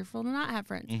 Wait, I'm fearful to not have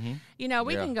friends. You know,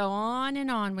 we can go on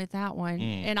and on with that one.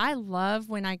 And I love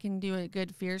when I can do a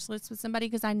good fears list with somebody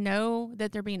because I know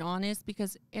that they're being honest,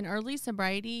 because in early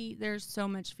sobriety, there's so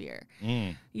much fear.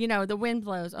 You know, the wind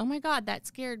blows. Oh my God, that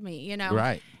scared me. You know,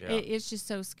 Right. Yeah. it's just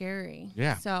so scary.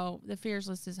 Yeah. So the fears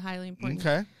list is highly important.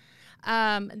 Okay.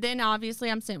 Then obviously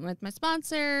I'm sitting with my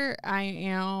sponsor. I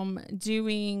am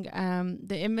doing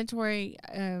the inventory.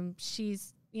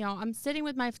 She's, you know, I'm sitting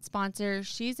with my sponsor.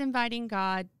 She's inviting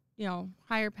God, you know,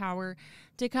 higher power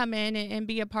to come in and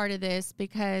be a part of this,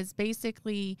 because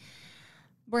basically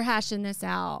we're hashing this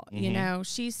out. You know,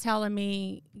 she's telling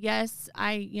me, yes,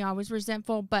 I was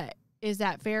resentful, but is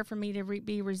that fair for me to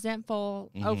be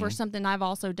resentful over something I've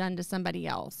also done to somebody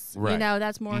else? Right. You know,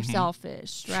 that's more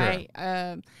selfish, Sure. right?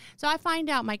 So I find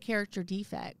out my character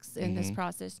defects in this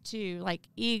process too, like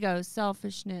ego,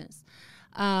 selfishness.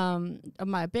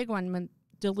 My big one,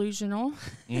 delusional,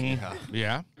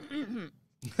 Yeah.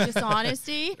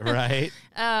 dishonesty. Right.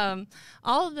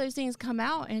 All of those things come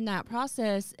out in that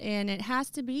process, and it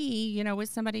has to be, you know, with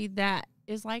somebody that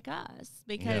is like us,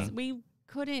 because we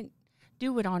couldn't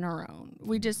do it on our own.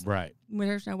 We just, Right.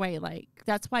 there's no way. Like,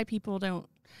 that's why people don't,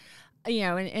 you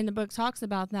know, and the book talks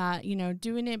about that, you know,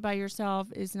 doing it by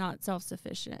yourself is not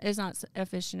self-sufficient, is not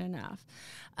efficient enough.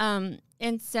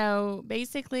 And so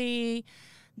basically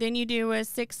then you do a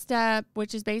 6-step,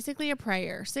 which is basically a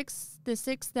prayer. The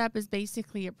 6th step is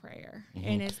basically a prayer.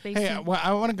 And it's basically... Hey, well,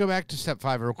 I want to go back to step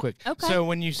 5 real quick. Okay. So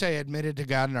when you say admitted to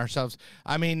God and ourselves,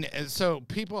 I mean, so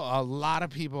a lot of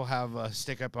people have a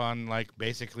stick up on, like,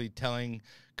 basically telling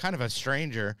kind of a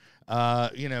stranger,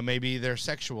 you know, maybe their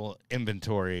sexual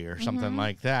inventory or something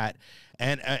like that.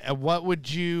 And what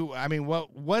would you, I mean,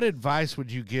 what advice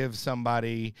would you give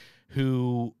somebody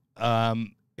who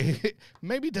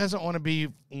maybe doesn't want to be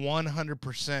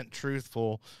 100%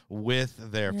 truthful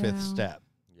with their 5th step?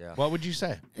 Yeah. What would you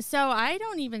say? So I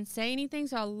don't even say anything.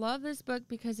 So I love this book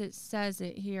because it says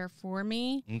it here for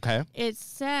me. Okay. It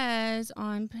says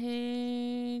on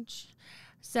page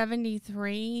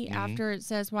 73, after it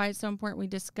says why it's so important we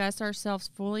discuss ourselves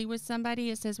fully with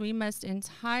somebody, it says we must be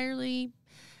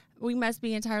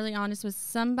entirely honest with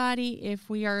somebody if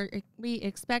we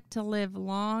expect to live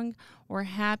long or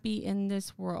happy in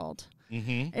this world.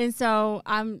 And so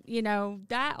you know,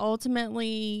 that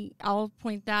ultimately, I'll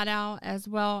point that out, as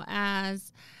well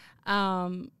as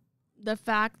the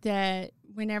fact that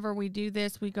whenever we do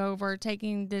this, we go over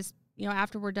taking this, you know,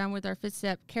 after we're done with our 5th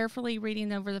step, carefully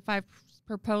reading over the 5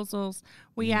 proposals.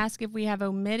 We ask if we have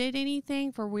omitted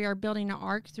anything, for we are building an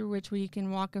ark through which we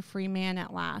can walk a free man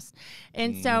at last.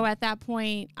 And so at that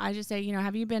point, I just say, you know,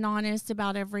 have you been honest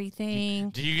about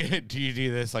everything? Do you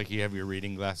do this like you have your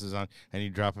reading glasses on and you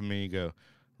drop them and you go,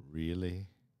 really?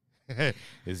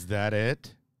 Is that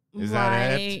it? Is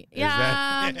that it?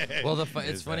 Yeah. Well, it's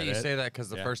Is funny that you it? say that, because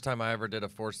the first time I ever did a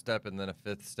 4th step and then a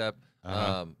 5th step,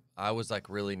 I was like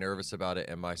really nervous about it.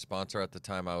 And my sponsor at the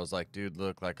time, I was like, dude,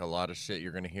 look, like a lot of shit.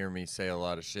 You're going to hear me say a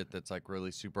lot of shit that's like really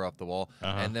super off the wall.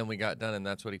 And then we got done, and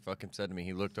that's what he fucking said to me.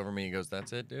 He looked over me, he goes,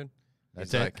 that's it, dude?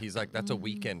 That's it? He's like, that's a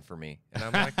weekend for me. And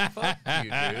I'm like, fuck you,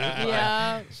 dude. Like,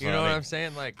 Yeah. you know what I'm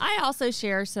saying? Like, I also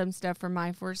share some stuff from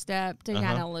my 4th step to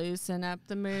kind of loosen up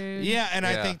the mood. Yeah, and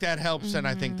I Yeah. think that helps, and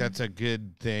I think that's a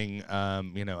good thing,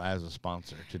 you know, as a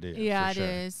sponsor to do. Yeah, for it sure.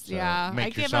 is. So Yeah. make I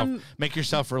give yourself 'em- make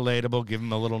yourself relatable. Give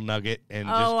them a little nugget, and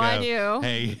just Oh, go, I do.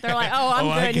 Hey, They're like, oh,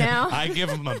 I'm good now. I give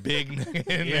them a big nugget,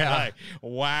 and they're like,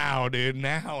 wow, dude,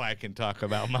 now I can talk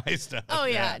about my stuff. Oh,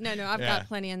 yeah. No, I've Yeah. got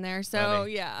plenty in there. So,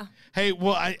 Funny. yeah. Hey,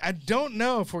 well, I don't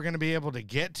know if we're going to be able to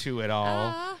get to it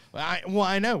all.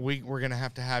 I know we're going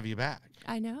to have you back.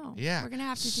 I know. Yeah. We're gonna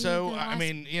have to do. So the I last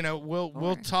mean, we'll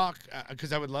 4. talk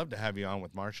because I would love to have you on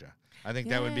with Marcia. I think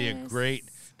that would be a great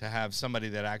Yes. to have somebody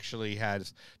that actually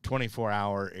has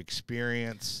 24-hour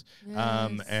experience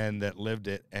Yes. and that lived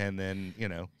it, and then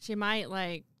She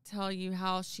might tell you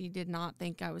how she did not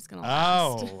think I was gonna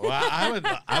Oh, last.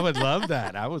 well, I would love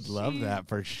that. I would love She that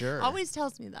for sure. Always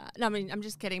tells me that. No, I mean, I'm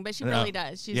just kidding, but she No. really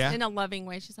does. She's Yeah. in a loving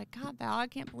way. She's like, God, Val, I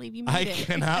can't believe you made I it.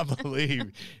 cannot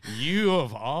believe you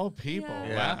of all people.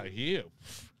 Yeah. Wow, you.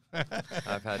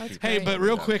 I've had That's people Hey, great. but do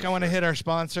real that quick, for I want to sure. hit our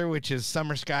sponsor, which is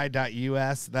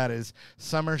summersky.us. That is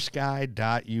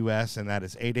summersky.us, and that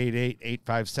is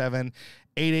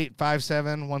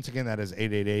 888-857-8857. Once again, that is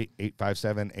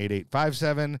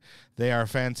 888-857-8857. They are a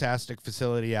fantastic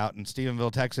facility out in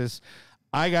Stephenville, Texas.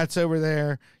 I got sober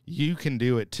there. You can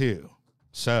do it too.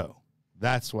 So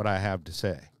that's what I have to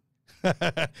say.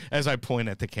 As I point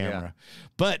at the camera.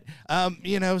 But,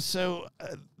 so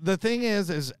the thing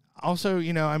is also,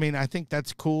 I mean, I think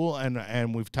that's cool,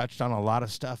 and we've touched on a lot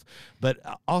of stuff, but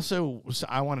also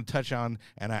I want to touch on,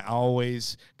 and I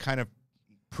always kind of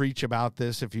preach about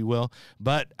this, if you will,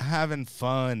 but having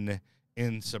fun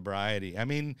in sobriety. I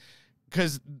mean,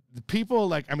 because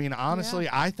people honestly,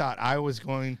 I thought I was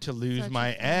going to lose Such a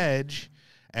my thought. edge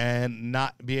and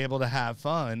not be able to have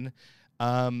fun. be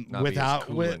as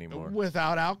cool anymore.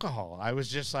 Without alcohol. I was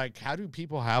just like, how do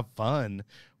people have fun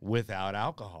without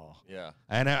alcohol? Yeah.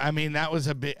 And I mean, that was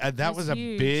a big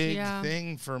huge, big yeah.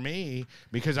 thing for me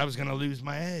because I was going to lose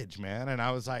my edge, man. And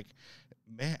I was like,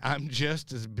 man, I'm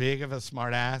just as big of a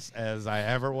smart ass as I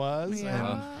ever was.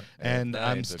 Yeah. And That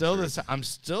I'm ain't the still truth. I'm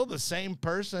still the same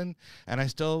person, and I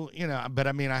still, but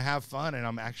I mean, I have fun, and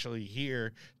I'm actually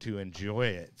here to enjoy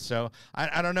it. So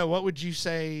I don't know. What would you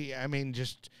say? I mean,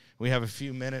 we have a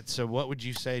few minutes, so what would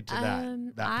you say to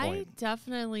that I point?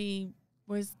 definitely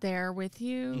was there with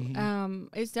you. Mhm.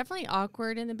 It's definitely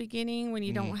awkward in the beginning when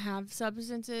you Mhm. don't have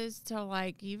substances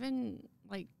to even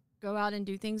go out and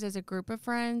do things as a group of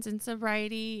friends in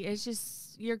sobriety. It's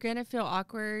just, you're gonna feel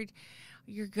awkward.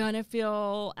 You're gonna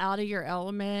feel out of your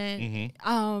element.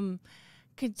 Mhm.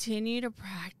 Continue to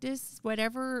practice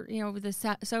whatever, with the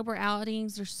sober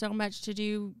outings. There's so much to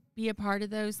do. Be a part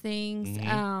of those things.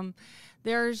 Mhm.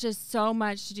 There's just so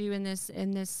much to do in this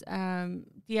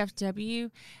DFW,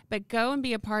 but go and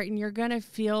be a part, and you're gonna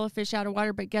feel a fish out of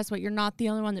water. But guess what? You're not the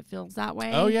only one that feels that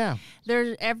way. Oh yeah.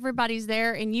 Everybody's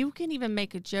there, and you can even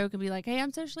make a joke and be like, "Hey,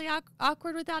 I'm socially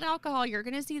awkward without alcohol. You're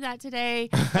gonna see that today.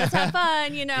 Let's have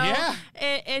fun," Yeah.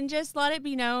 and just let it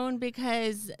be known,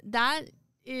 because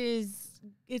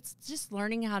it's just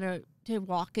learning how to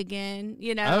walk again,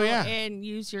 Oh, yeah. and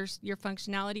use your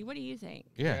functionality. What do you think?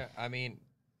 Yeah. I mean,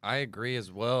 I agree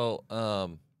as well.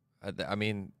 I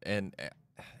mean, and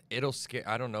it'll scare.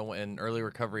 I don't know. In early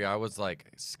recovery, I was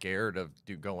scared of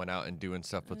going out and doing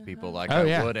stuff with people. Like Oh,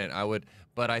 yeah. I would.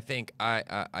 But I think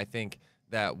I think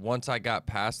that once I got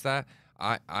past that,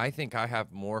 I think I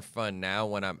have more fun now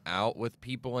when I'm out with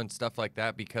people and stuff like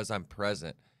that because I'm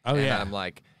present. Oh, and yeah. I'm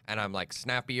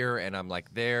snappier, and I'm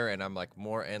there, and I'm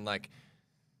more, and like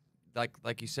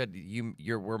you said,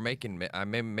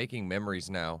 I'm making memories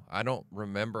now. I don't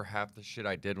remember half the shit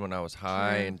I did when I was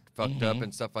high True. and fucked up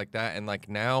and stuff like that. And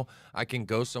now I can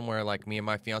go somewhere, me and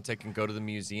my fiance can go to the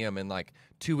museum, and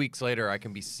 2 weeks later I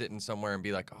can be sitting somewhere and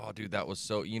be like, oh dude, that was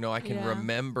so, I can Yeah.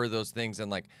 remember those things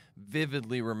and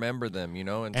vividly remember them,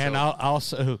 and And so,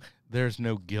 also, there's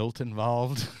no guilt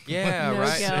involved. yeah, No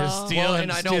right. guilt. Well, Stealing-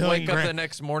 and I don't stealing wake up gra- the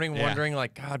next morning Yeah. wondering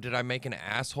God, did I make an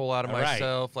asshole out of Right.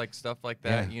 myself? Stuff like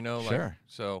that, Yeah, sure.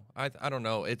 So I don't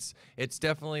know. It's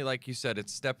definitely, like you said,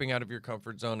 it's stepping out of your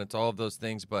comfort zone. It's all of those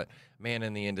things, but man,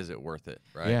 in the end, is it worth it?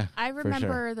 Right? Yeah. I for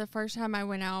remember the first time I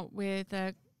went out with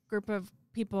a group of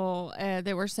people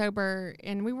that were sober,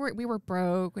 and we were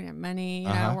broke. We didn't have money.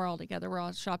 We're all together. We're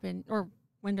all shopping or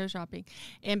window shopping,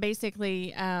 and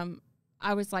basically,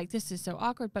 I was like, "This is so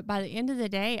awkward." But by the end of the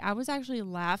day, I was actually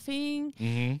laughing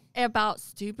Mm-hmm. about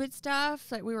stupid stuff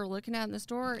that we were looking at in the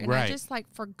store, and Right. I just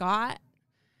forgot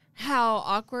how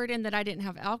awkward, and that I didn't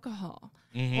have alcohol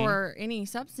Mhm. or any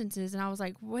substances, and I was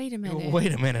like, "Wait a minute."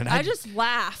 Wait a minute. I just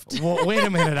laughed. Well, wait a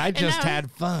minute. I just I was-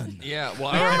 had fun. Yeah,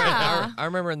 well, Yeah. I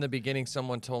remember in the beginning,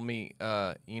 someone told me,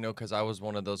 because I was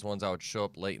one of those ones I would show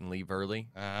up late and leave early,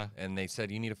 and they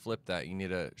said you need to flip that. You need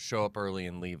to show up early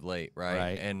and leave late, right?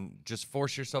 Right. And just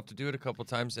force yourself to do it a couple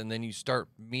times, and then you start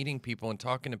meeting people and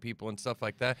talking to people and stuff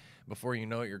like that. Before you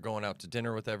know it, you're going out to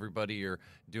dinner with everybody. You're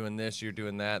doing this. You're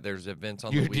doing that. There's events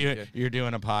on the weekend. You're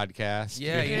doing a podcast.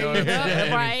 Yeah, you There know what you I'm go,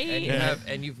 saying? right?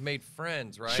 And you've made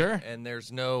friends, right? Sure. And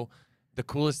there's no, The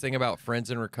coolest thing about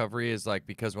friends in recovery is like,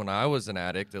 because when I was an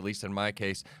addict, at least in my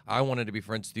case, I wanted to be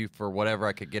friends with you for whatever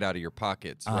I could get out of your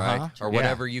pockets, right? Or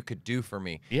whatever you could do for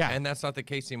me. Yeah. And that's not the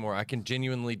case anymore. I can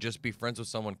genuinely just be friends with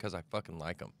someone because I fucking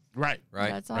like them. Right.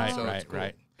 Right. That's Right. awesome. Right. cool.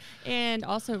 Right. And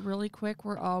also, really quick,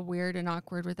 we're all weird and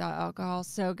awkward without alcohol.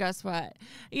 So guess what?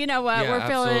 You know what? Yeah, We're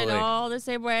feeling it absolutely. all the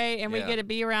same way, and we Yeah. get to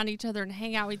be around each other and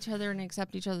hang out with each other and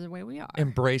accept each other the way we are.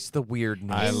 Embrace the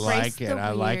weirdness. I Embrace like it. the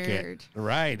I like it. weird.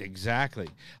 Right, exactly.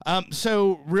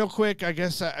 So real quick, I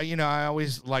guess, I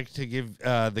always like to give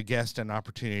the guest an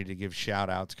opportunity to give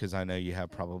shout outs because I know you have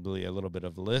probably a little bit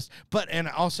of a list. And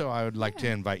also I would like to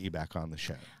invite you back on the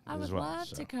show I as would well. love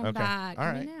So, to come okay. back. All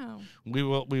right. You know. We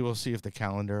will see if the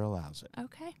calendar allows it.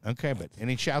 Okay. Okay, but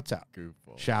any shouts out?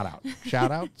 Goofball. Shout out.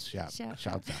 Shout outs? Shouts Shouts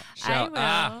out. Shout-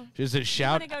 I will. Is it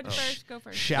shout You want to go first? Go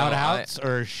first. shout No, outs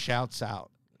or shouts out?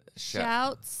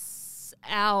 Shouts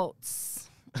outs.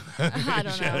 I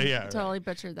don't know. Yeah, Totally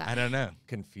butchered that. I don't know.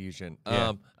 Confusion.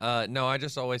 Yeah. No, I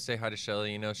just always say hi to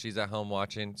Shelly. You know, she's at home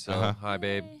watching. So hi,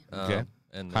 babe. Yay. Okay.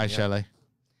 And Hi, yeah. Shelley.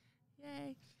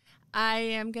 Yay. I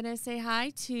am going to say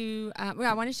hi to,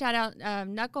 I want to shout out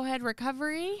Knucklehead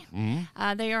Recovery.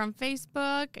 Mm-hmm. They are on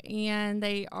Facebook, and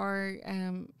they are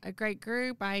a great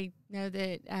group. I know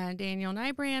that Daniel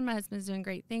Nybrand, my husband's doing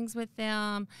great things with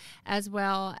them, as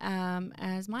well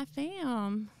as my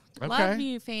fam. Okay. Love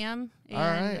you, fam. And All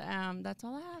right. that's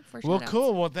all I have for Well, shout-outs.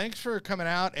 cool. Well, thanks for coming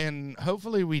out, and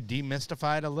hopefully we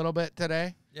demystified a little bit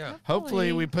today. Yeah.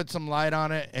 Hopefully we put some light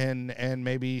on it, and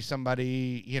maybe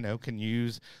somebody can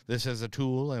use this as a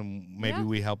tool, and maybe Yeah.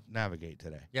 we help navigate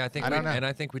today. Yeah, I don't know. and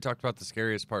I think we talked about the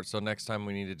scariest part. So next time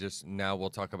we need to just we'll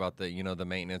talk about the the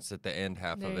maintenance at the end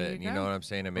half of There it. you You go. know what I'm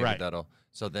saying? And maybe Right. that'll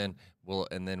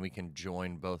then we can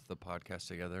join both the podcasts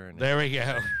together and There we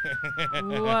go.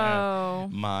 Whoa.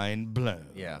 Mind blown.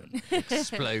 yeah,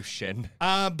 explosion.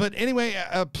 But anyway,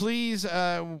 please, we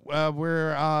have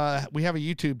a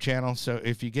YouTube channel, so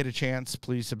if you get a chance,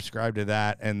 please subscribe to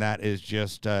that. And that is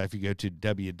just if you go to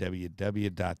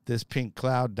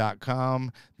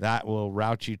www.thispinkcloud.com, that will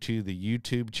route you to the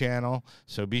YouTube channel.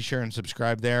 So be sure and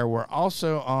subscribe there. We're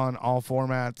also on all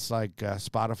formats like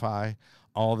Spotify,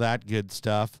 all that good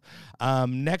stuff.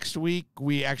 Next week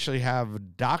we actually have a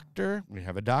doctor. We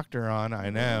have a doctor on. I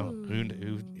know. Who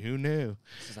knew?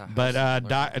 This is a But house of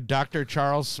learning. Dr.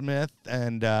 Charles Smith,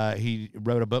 and he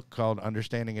wrote a book called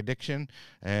Understanding Addiction,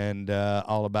 and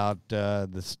all about the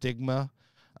stigma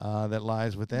that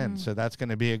lies within. So that's going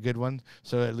to be a good one.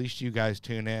 So at least you guys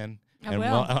tune in. I And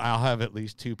will. I'll have at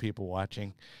least 2 people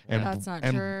watching. And, That's not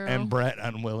and, true. And Brett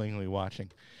unwillingly watching.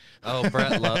 Oh,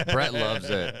 Brett loves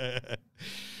it.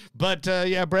 But,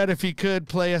 yeah, Brett, if you could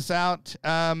play us out.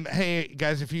 Hey,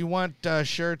 guys, if you want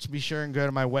shirts, be sure and go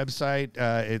to my website.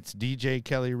 It's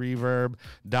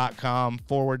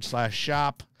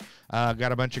djkellyreverb.com/shop.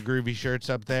 Got a bunch of groovy shirts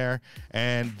up there.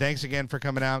 And thanks again for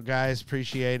coming out, guys.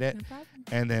 Appreciate it. No problem.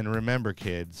 And then remember,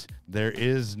 kids, there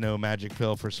is no magic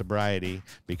pill for sobriety,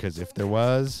 because if there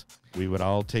was, we would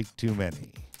all take too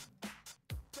many.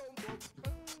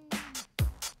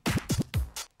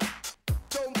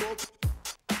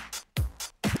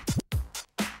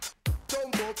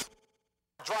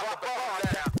 Drop the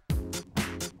bomb down.